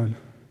could have done.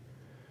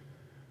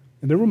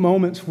 And there were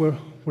moments where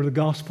the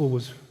gospel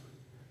was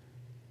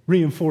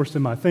reinforced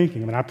in my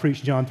thinking. I mean, I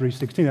preached John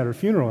 3:16 at her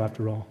funeral,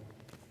 after all.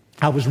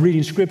 I was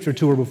reading scripture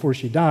to her before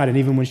she died and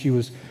even when she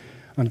was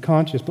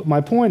unconscious. But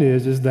my point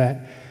is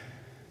that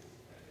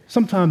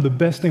sometimes the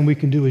best thing we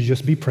can do is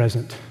just be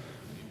present.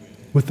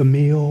 With the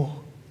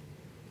meal,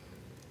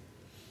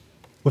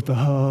 with the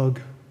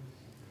hug,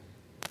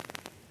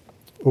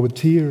 or with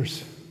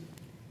tears.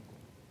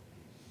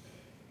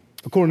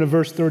 According to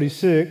verse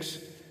 36,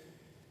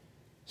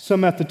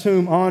 some at the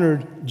tomb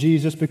honored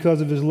Jesus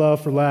because of his love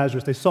for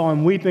Lazarus. They saw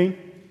him weeping.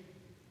 And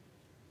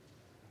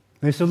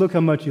they said, look how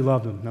much you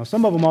loved him. Now,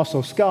 some of them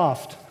also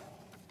scoffed.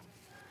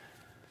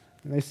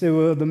 And they said,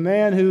 well, the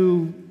man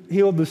who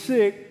healed the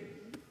sick,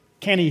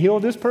 can he heal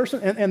this person?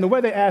 And the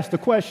way they asked the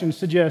question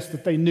suggests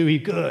that they knew he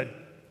could.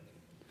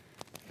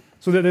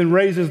 So that then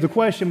raises the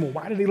question, well,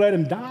 why did he let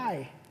him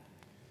die?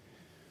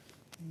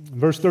 In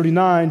verse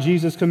 39,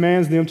 Jesus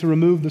commands them to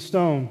remove the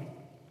stone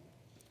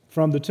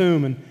from the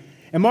tomb.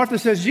 And Martha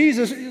says,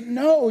 Jesus,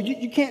 no,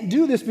 you can't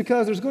do this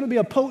because there's going to be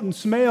a potent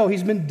smell.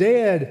 He's been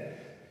dead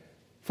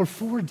for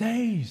 4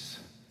 days.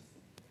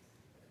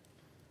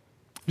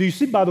 Do you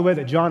see, by the way,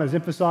 that John is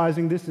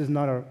emphasizing this is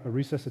not a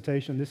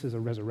resuscitation, this is a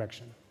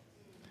resurrection?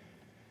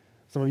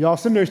 Some of y'all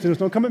seminary students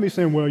don't come at me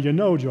saying, well, you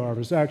know,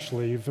 Jarvis,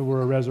 actually, if it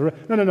were a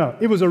resurrection. No.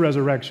 It was a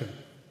resurrection.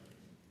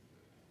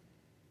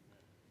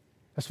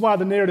 That's why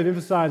the narrative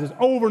emphasizes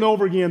over and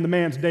over again the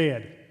man's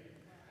dead.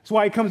 That's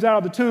why he comes out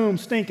of the tomb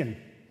stinking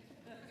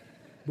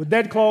with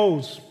dead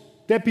clothes,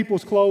 dead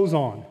people's clothes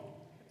on.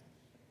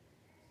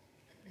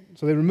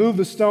 So they remove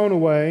the stone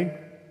away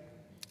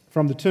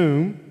from the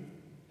tomb.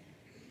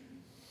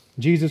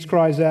 Jesus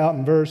cries out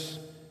in verse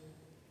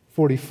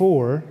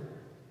 44.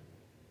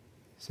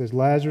 It says,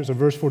 Lazarus, or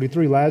verse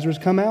 43, Lazarus,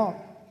 come out.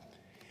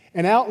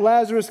 And out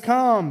Lazarus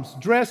comes,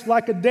 dressed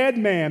like a dead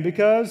man,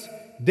 because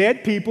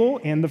dead people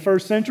in the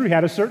first century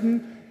had a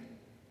certain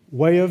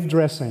way of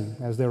dressing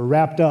as they were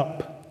wrapped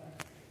up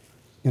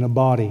in a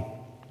body.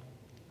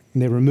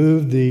 And they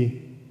removed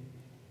the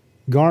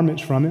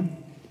garments from him,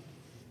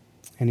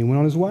 and he went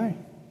on his way.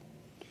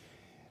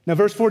 Now,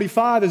 verse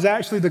 45 is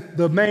actually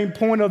the main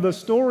point of the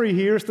story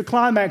here. It's the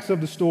climax of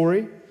the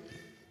story.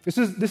 This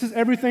is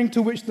everything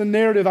to which the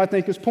narrative, I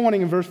think, is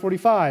pointing in verse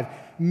 45.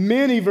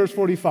 Many, verse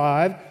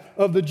 45,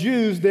 of the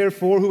Jews,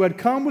 therefore, who had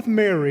come with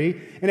Mary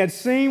and had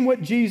seen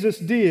what Jesus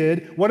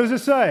did, what does it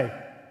say?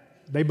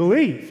 They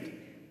believed.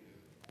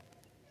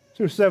 So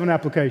there's 7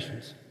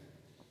 applications.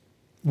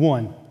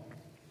 1,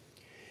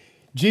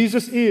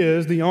 Jesus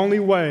is the only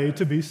way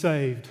to be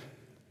saved.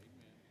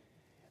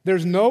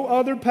 There's no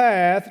other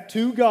path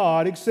to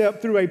God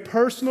except through a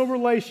personal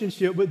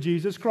relationship with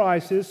Jesus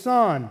Christ, his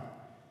Son,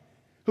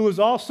 who is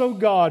also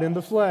God in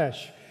the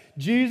flesh.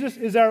 Jesus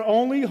is our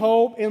only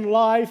hope in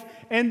life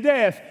and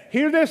death.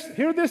 Hear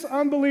this,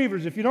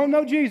 unbelievers. If you don't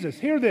know Jesus,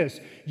 hear this.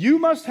 You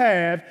must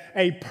have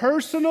a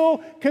personal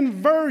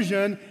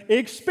conversion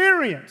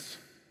experience.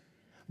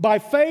 by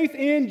faith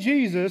in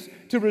Jesus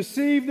to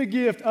receive the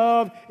gift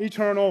of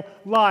eternal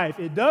life.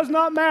 It does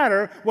not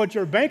matter what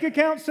your bank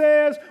account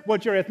says,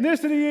 what your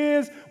ethnicity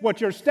is,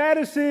 what your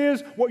status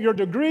is, what your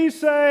degrees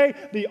say.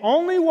 The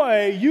only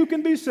way you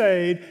can be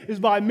saved is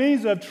by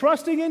means of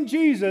trusting in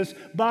Jesus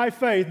by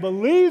faith,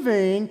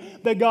 believing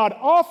that God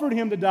offered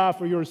him to die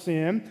for your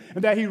sin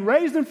and that he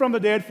raised him from the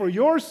dead for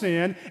your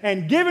sin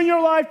and giving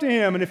your life to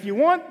him. And if you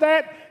want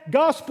that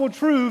gospel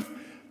truth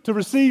to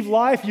receive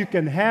life, you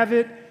can have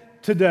it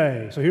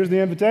today. So here's the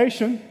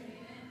invitation.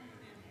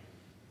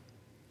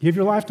 Give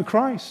your life to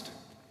Christ.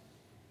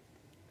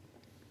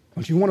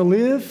 Don't you want to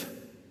live?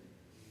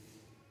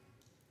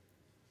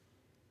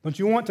 Don't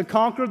you want to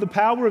conquer the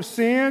power of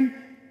sin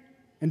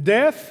and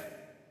death?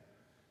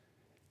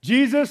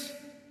 Jesus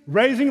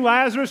raising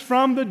Lazarus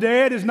from the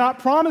dead is not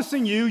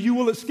promising you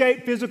will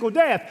escape physical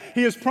death.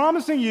 He is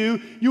promising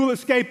you will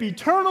escape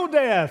eternal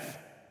death.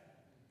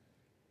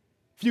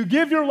 If you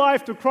give your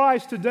life to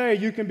Christ today,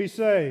 you can be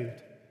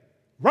saved.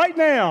 Right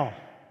now.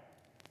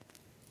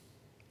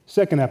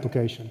 Second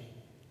application.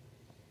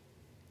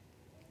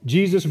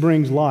 Jesus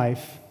brings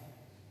life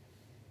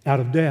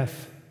out of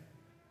death.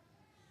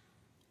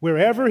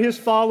 Wherever his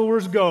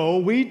followers go,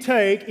 we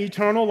take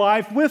eternal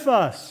life with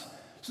us.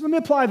 So let me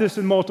apply this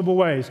in multiple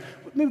ways.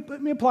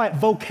 Let me apply it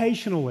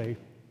vocationally.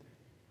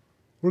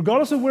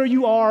 Regardless of where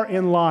you are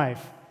in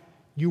life,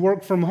 you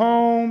work from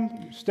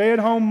home, you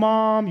stay-at-home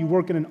mom, you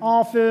work in an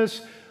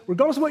office,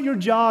 regardless of what your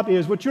job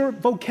is, what your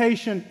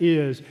vocation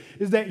is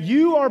that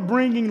you are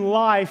bringing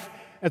life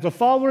as a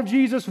follower of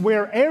Jesus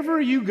wherever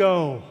you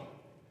go.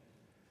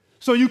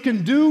 So you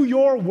can do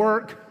your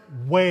work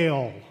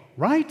well,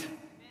 right?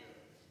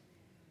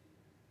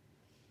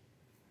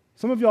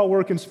 Some of y'all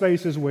work in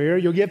spaces where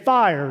you'll get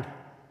fired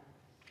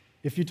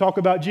if you talk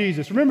about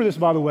Jesus. Remember this,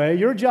 by the way,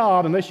 your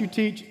job, unless you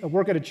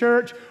work at a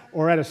church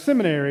or at a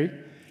seminary,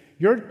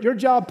 your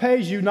job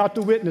pays you not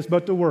to witness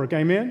but to work,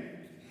 amen?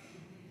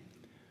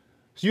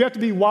 So you have to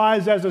be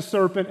wise as a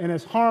serpent and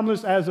as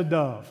harmless as a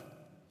dove.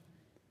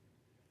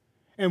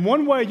 And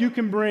one way you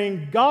can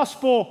bring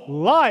gospel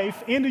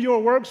life into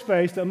your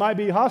workspace that might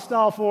be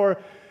hostile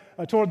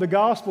toward the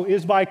gospel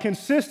is by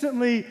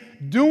consistently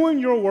doing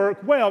your work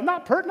well.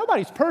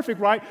 Nobody's perfect,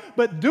 right?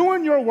 But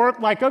doing your work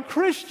like a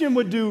Christian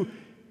would do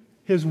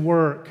his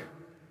work.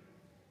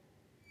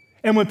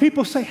 And when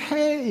people say,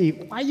 hey,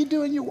 why are you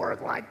doing your work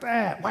like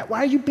that? Why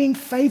are you being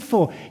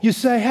faithful? You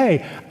say,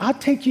 hey, I'll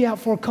take you out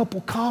for a cup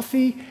of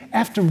coffee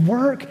after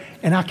work,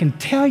 and I can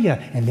tell you,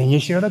 and then you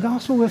share the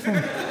gospel with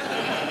them.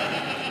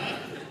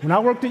 When I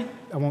worked at,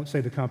 I won't say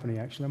the company,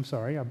 actually, I'm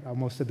sorry, I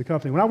almost said the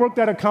company. When I worked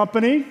at a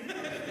company,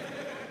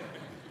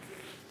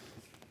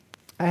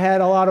 I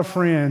had a lot of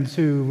friends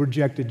who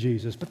rejected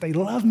Jesus, but they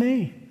loved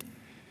me.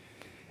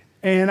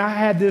 And I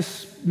had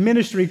this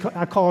ministry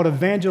I called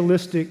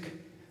evangelistic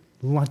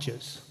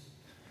lunches.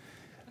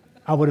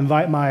 I would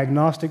invite my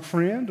agnostic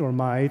friend or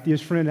my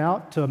atheist friend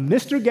out to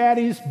Mr.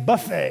 Gaddy's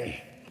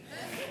buffet.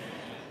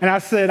 And I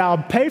said, I'll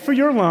pay for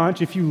your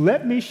lunch if you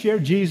let me share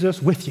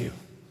Jesus with you.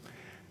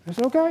 I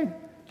said, okay.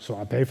 So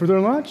I paid for their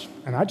lunch,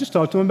 and I just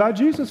talked to them about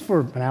Jesus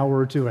for an hour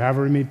or two,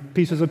 however many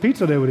pieces of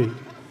pizza they would eat.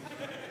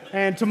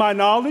 And to my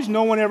knowledge,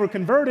 no one ever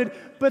converted,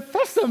 but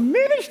that's a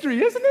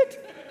ministry, isn't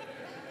it?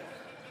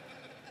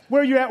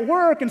 Where you're at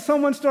work and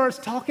someone starts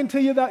talking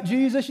to you about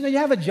Jesus, you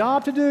have a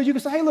job to do, you can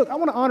say, hey, look, I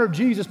want to honor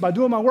Jesus by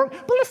doing my work,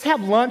 but let's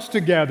have lunch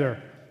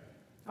together.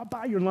 I'll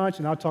buy your lunch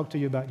and I'll talk to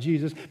you about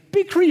Jesus.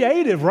 Be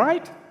creative,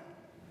 right?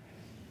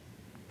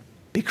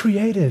 Be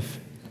creative.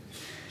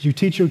 You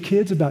teach your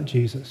kids about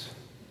Jesus.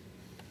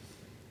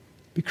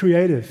 Be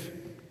creative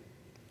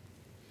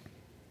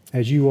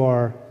as you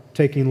are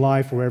taking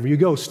life wherever you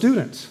go.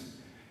 Students,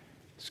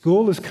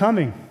 school is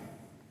coming.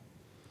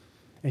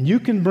 And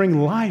you can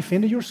bring life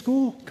into your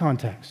school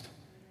context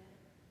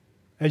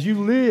as you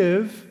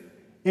live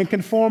in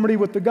conformity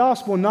with the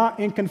gospel, not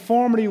in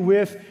conformity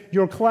with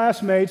your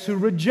classmates who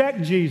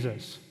reject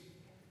Jesus.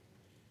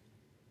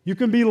 You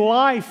can be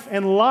life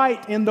and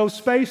light in those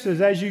spaces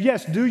as you,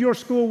 yes, do your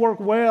schoolwork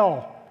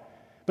well,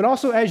 but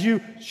also as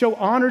you show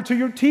honor to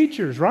your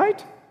teachers,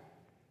 right?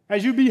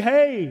 As you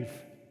behave,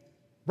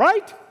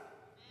 right?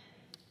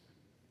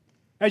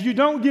 As you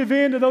don't give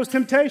in to those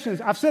temptations.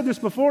 I've said this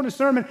before in the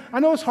sermon. I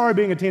know it's hard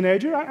being a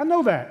teenager. I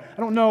know that. I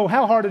don't know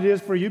how hard it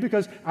is for you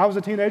because I was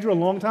a teenager a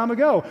long time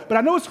ago. But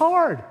I know it's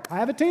hard. I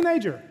have a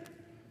teenager.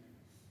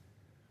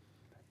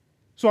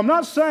 So I'm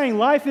not saying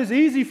life is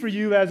easy for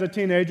you as a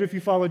teenager if you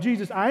follow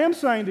Jesus. I am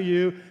saying to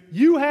you,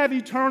 you have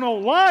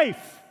eternal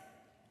life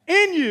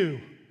in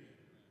you.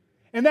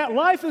 And that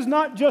life is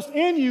not just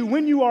in you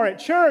when you are at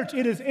church.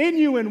 It is in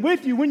you and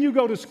with you when you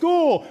go to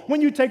school,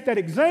 when you take that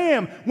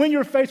exam, when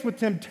you're faced with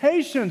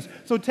temptations.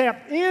 So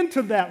tap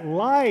into that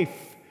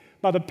life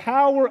by the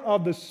power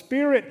of the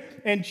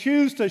Spirit and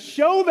choose to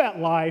show that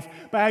life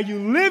by how you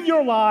live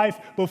your life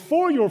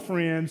before your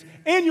friends,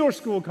 in your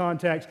school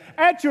context,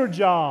 at your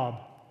job.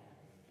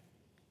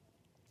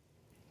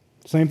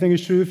 Same thing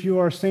is true if you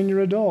are a senior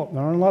adult.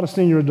 There aren't a lot of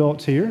senior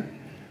adults here,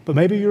 but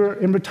maybe you're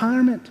in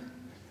retirement.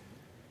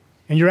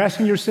 And you're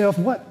asking yourself,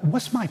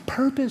 what's my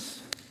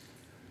purpose?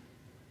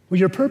 Well,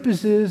 your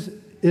purpose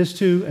is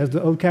to, as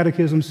the Old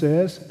Catechism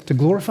says, to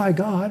glorify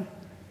God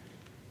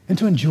and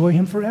to enjoy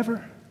Him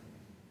forever.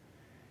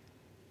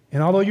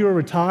 And although you're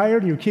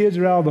retired and your kids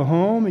are out of the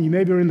home and you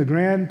maybe are in the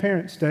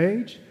grandparent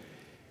stage,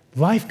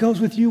 life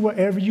goes with you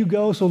wherever you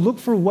go. So look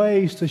for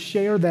ways to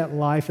share that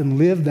life and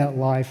live that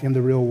life in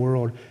the real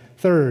world.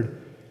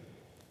 Third,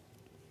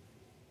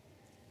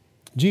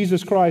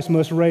 Jesus Christ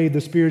must raise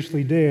the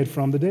spiritually dead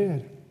from the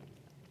dead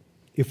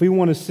if we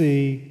want to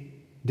see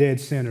dead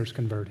sinners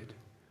converted.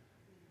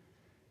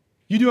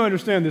 You do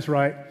understand this,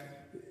 right?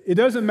 It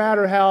doesn't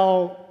matter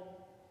how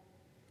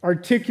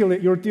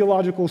articulate your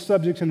theological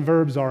subjects and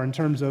verbs are in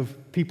terms of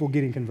people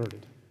getting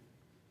converted.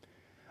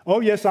 Oh,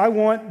 yes, I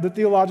want the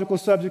theological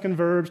subject and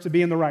verbs to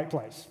be in the right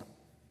place.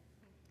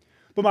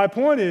 But my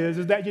point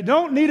is that you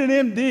don't need an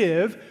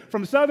MDiv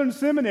from Southern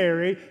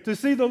Seminary to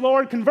see the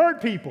Lord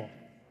convert people.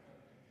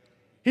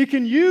 He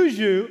can use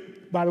you.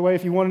 By the way,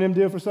 if you want an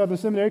MDiv for Southern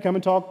Seminary, come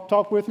and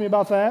talk with me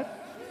about that.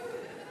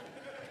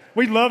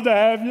 We'd love to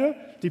have you.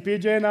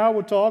 TPJ and I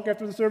will talk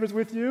after the service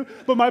with you.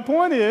 But my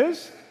point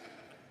is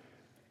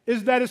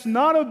that it's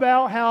not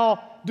about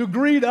how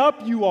degreed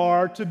up you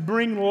are to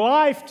bring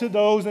life to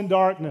those in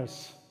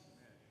darkness.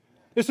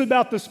 It's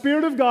about the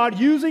Spirit of God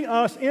using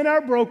us in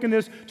our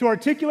brokenness to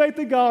articulate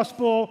the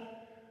gospel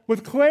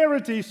with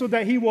clarity so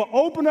that He will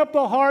open up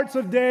the hearts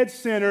of dead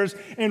sinners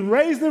and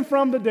raise them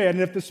from the dead.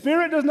 And if the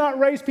Spirit does not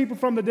raise people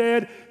from the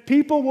dead,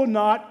 people will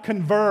not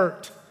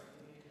convert.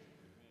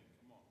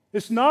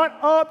 It's not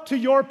up to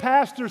your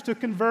pastors to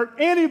convert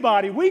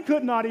anybody. We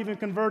could not even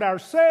convert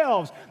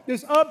ourselves.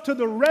 It's up to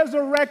the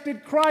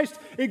resurrected Christ,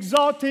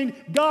 exalting,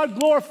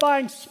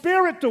 God-glorifying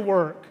Spirit to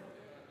work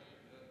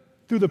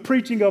through the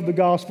preaching of the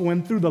gospel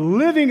and through the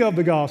living of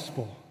the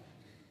gospel.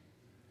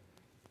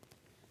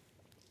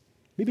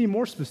 Let me be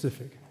more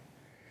specific.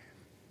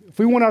 If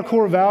we want our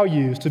core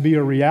values to be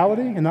a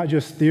reality and not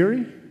just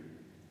theory,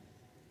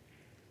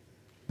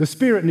 the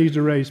Spirit needs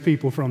to raise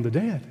people from the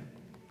dead,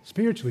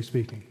 spiritually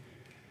speaking.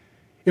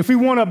 If we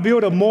want to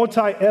build a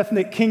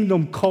multi-ethnic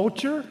kingdom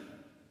culture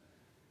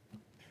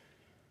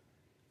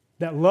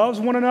that loves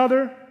one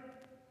another,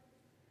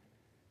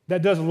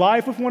 that does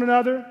life with one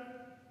another,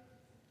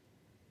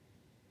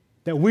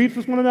 that weeps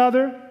with one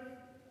another,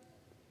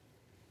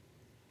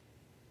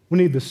 we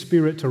need the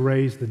Spirit to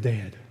raise the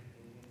dead.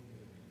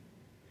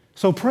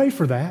 So pray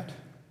for that.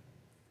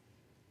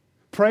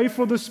 Pray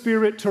for the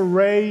Spirit to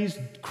raise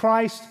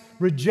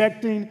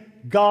Christ-rejecting,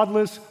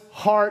 godless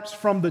hearts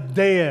from the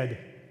dead.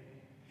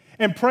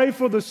 And pray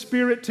for the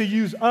Spirit to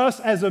use us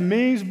as a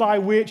means by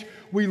which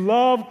we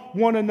love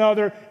one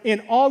another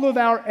in all of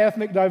our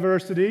ethnic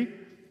diversity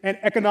and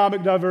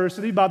economic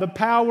diversity by the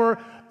power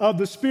of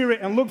the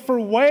Spirit, and look for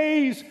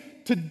ways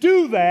to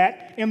do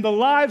that in the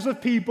lives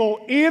of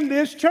people in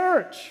this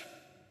church.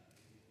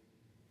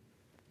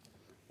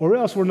 Or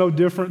else we're no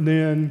different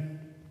than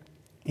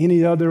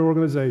any other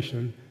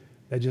organization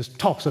that just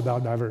talks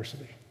about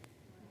diversity.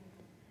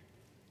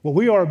 What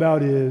we are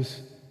about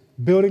is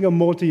building a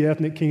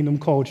multi-ethnic kingdom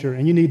culture,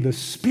 and you need the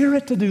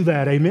Spirit to do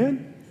that,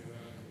 amen?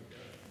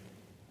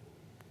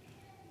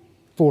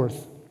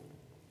 Fourth,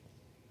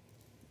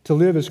 to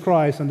live as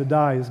Christ and to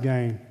die as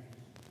gain.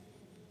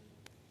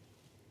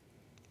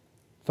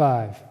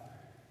 5,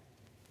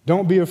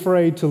 don't be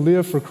afraid to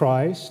live for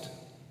Christ.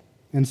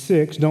 And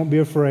 6, don't be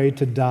afraid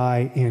to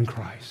die in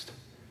Christ.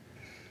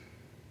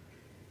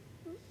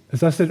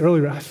 As I said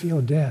earlier, I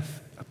feel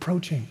death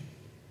approaching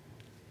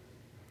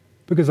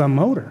because I'm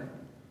older.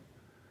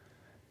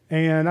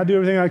 And I do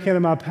everything I can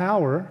in my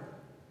power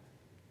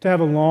to have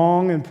a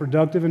long and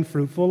productive and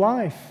fruitful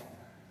life.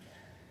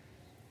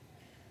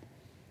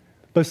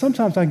 But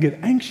sometimes I get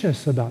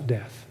anxious about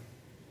death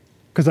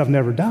because I've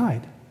never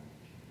died.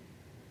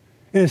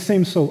 And it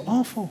seems so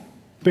awful.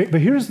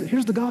 But here's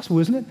the gospel,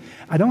 isn't it?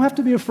 I don't have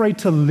to be afraid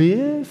to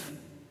live,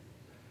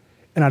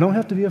 and I don't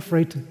have to be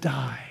afraid to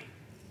die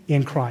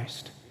in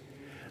Christ.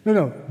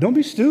 No, don't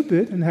be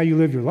stupid in how you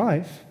live your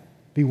life.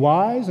 Be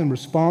wise and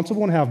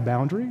responsible and have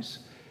boundaries.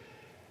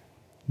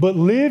 But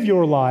live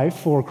your life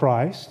for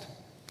Christ,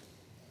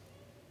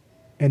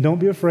 and don't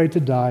be afraid to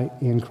die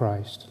in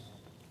Christ.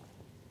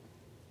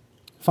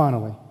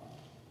 Finally,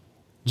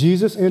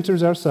 Jesus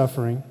enters our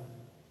suffering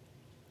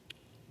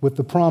with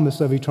the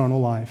promise of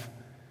eternal life.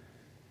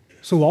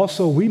 So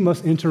also we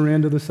must enter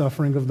into the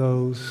suffering of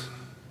those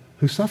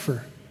who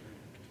suffer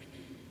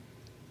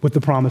with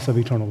the promise of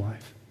eternal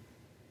life.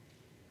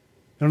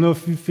 I don't know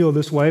if you feel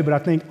this way, but I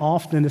think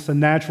often it's a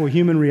natural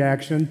human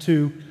reaction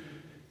to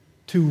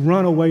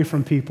run away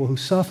from people who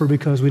suffer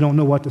because we don't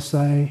know what to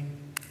say.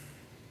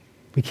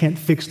 We can't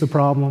fix the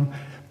problem.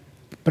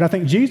 But I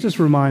think Jesus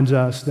reminds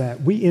us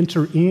that we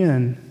enter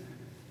in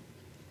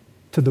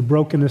to the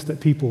brokenness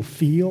that people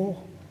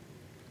feel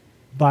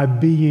by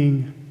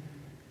being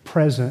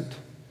present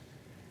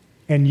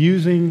and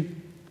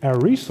using our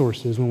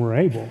resources when we're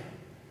able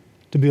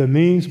to be a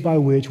means by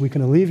which we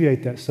can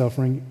alleviate that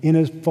suffering in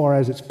as far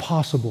as it's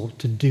possible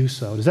to do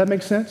so. Does that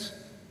make sense?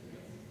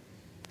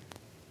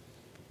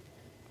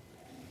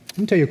 Let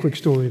me tell you a quick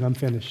story and I'm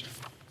finished.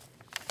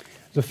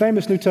 There's a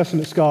famous New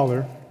Testament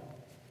scholar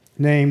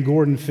named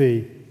Gordon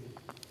Fee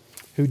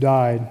who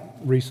died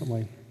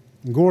recently.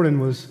 And Gordon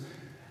was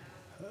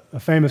a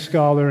famous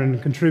scholar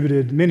and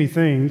contributed many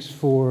things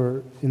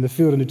in the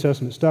field of New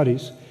Testament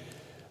studies.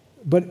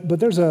 But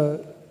there's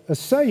a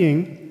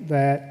saying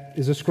that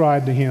is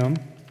ascribed to him,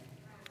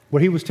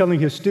 what he was telling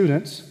his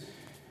students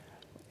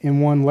in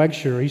one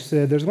lecture. He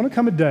said, there's going to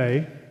come a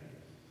day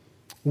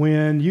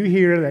when you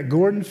hear that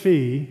Gordon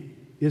Fee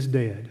is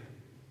dead,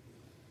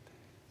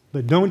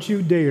 but don't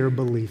you dare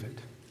believe it.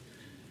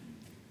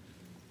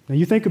 Now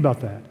you think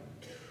about that.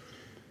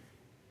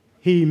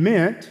 He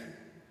meant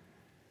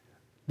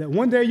that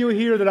one day you'll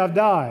hear that I've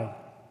died,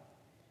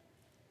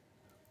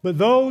 but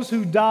those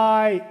who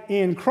die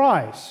in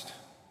Christ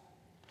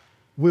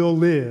will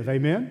live.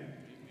 Amen?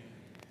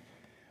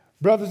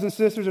 Brothers and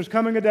sisters, there's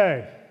coming a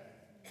day,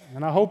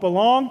 and I hope a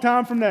long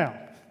time from now,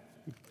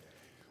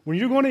 when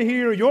you're going to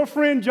hear your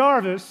friend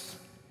Jarvis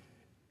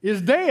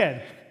is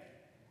dead,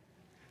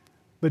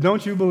 but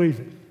don't you believe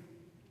it.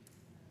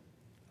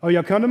 Oh,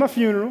 y'all come to my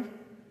funeral,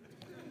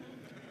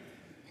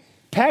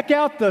 pack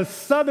out the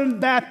Southern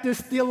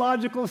Baptist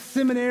Theological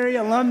Seminary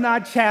Alumni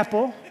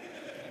Chapel,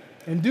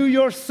 and do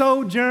your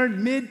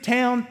Sojourn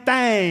Midtown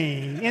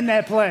thing in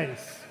that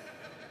place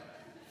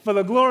for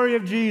the glory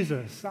of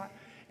Jesus.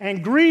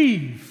 And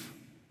grieve.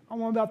 I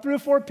want about 3 or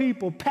 4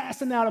 people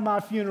passing out at my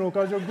funeral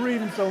because they're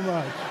grieving so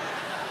much.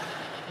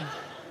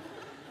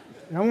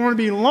 And I want to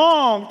be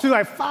long, too,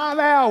 like 5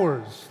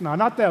 hours. No,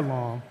 not that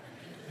long.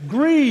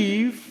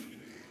 Grieve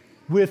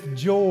with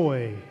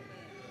joy,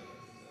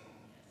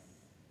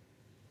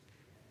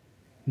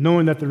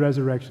 knowing that the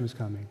resurrection is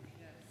coming.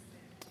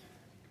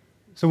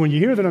 So when you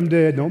hear that I'm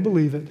dead, don't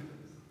believe it.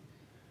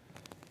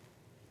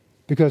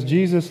 Because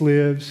Jesus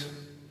lives,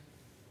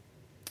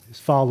 his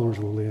followers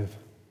will live.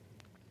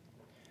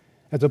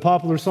 As a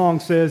popular song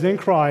says, in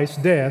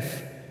Christ,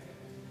 death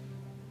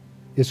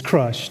is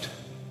crushed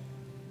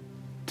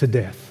to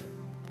death.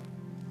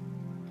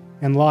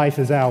 And life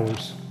is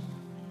ours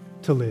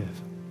to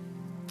live.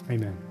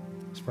 Amen.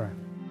 Let's pray.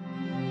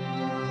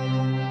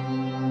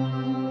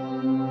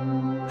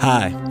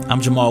 Hi, I'm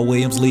Jamal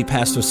Williams, lead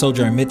pastor of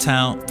Sojourn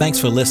Midtown. Thanks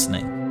for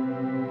listening.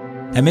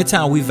 At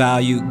Midtown, we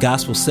value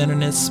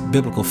gospel-centeredness,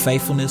 biblical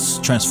faithfulness,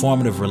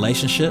 transformative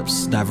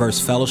relationships, diverse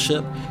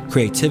fellowship,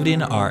 creativity in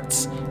the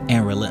arts,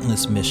 and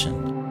relentless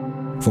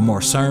mission. For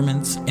more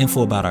sermons,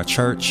 info about our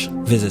church,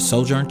 visit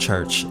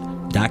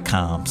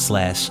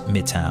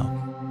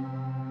sojournchurch.com/midtown.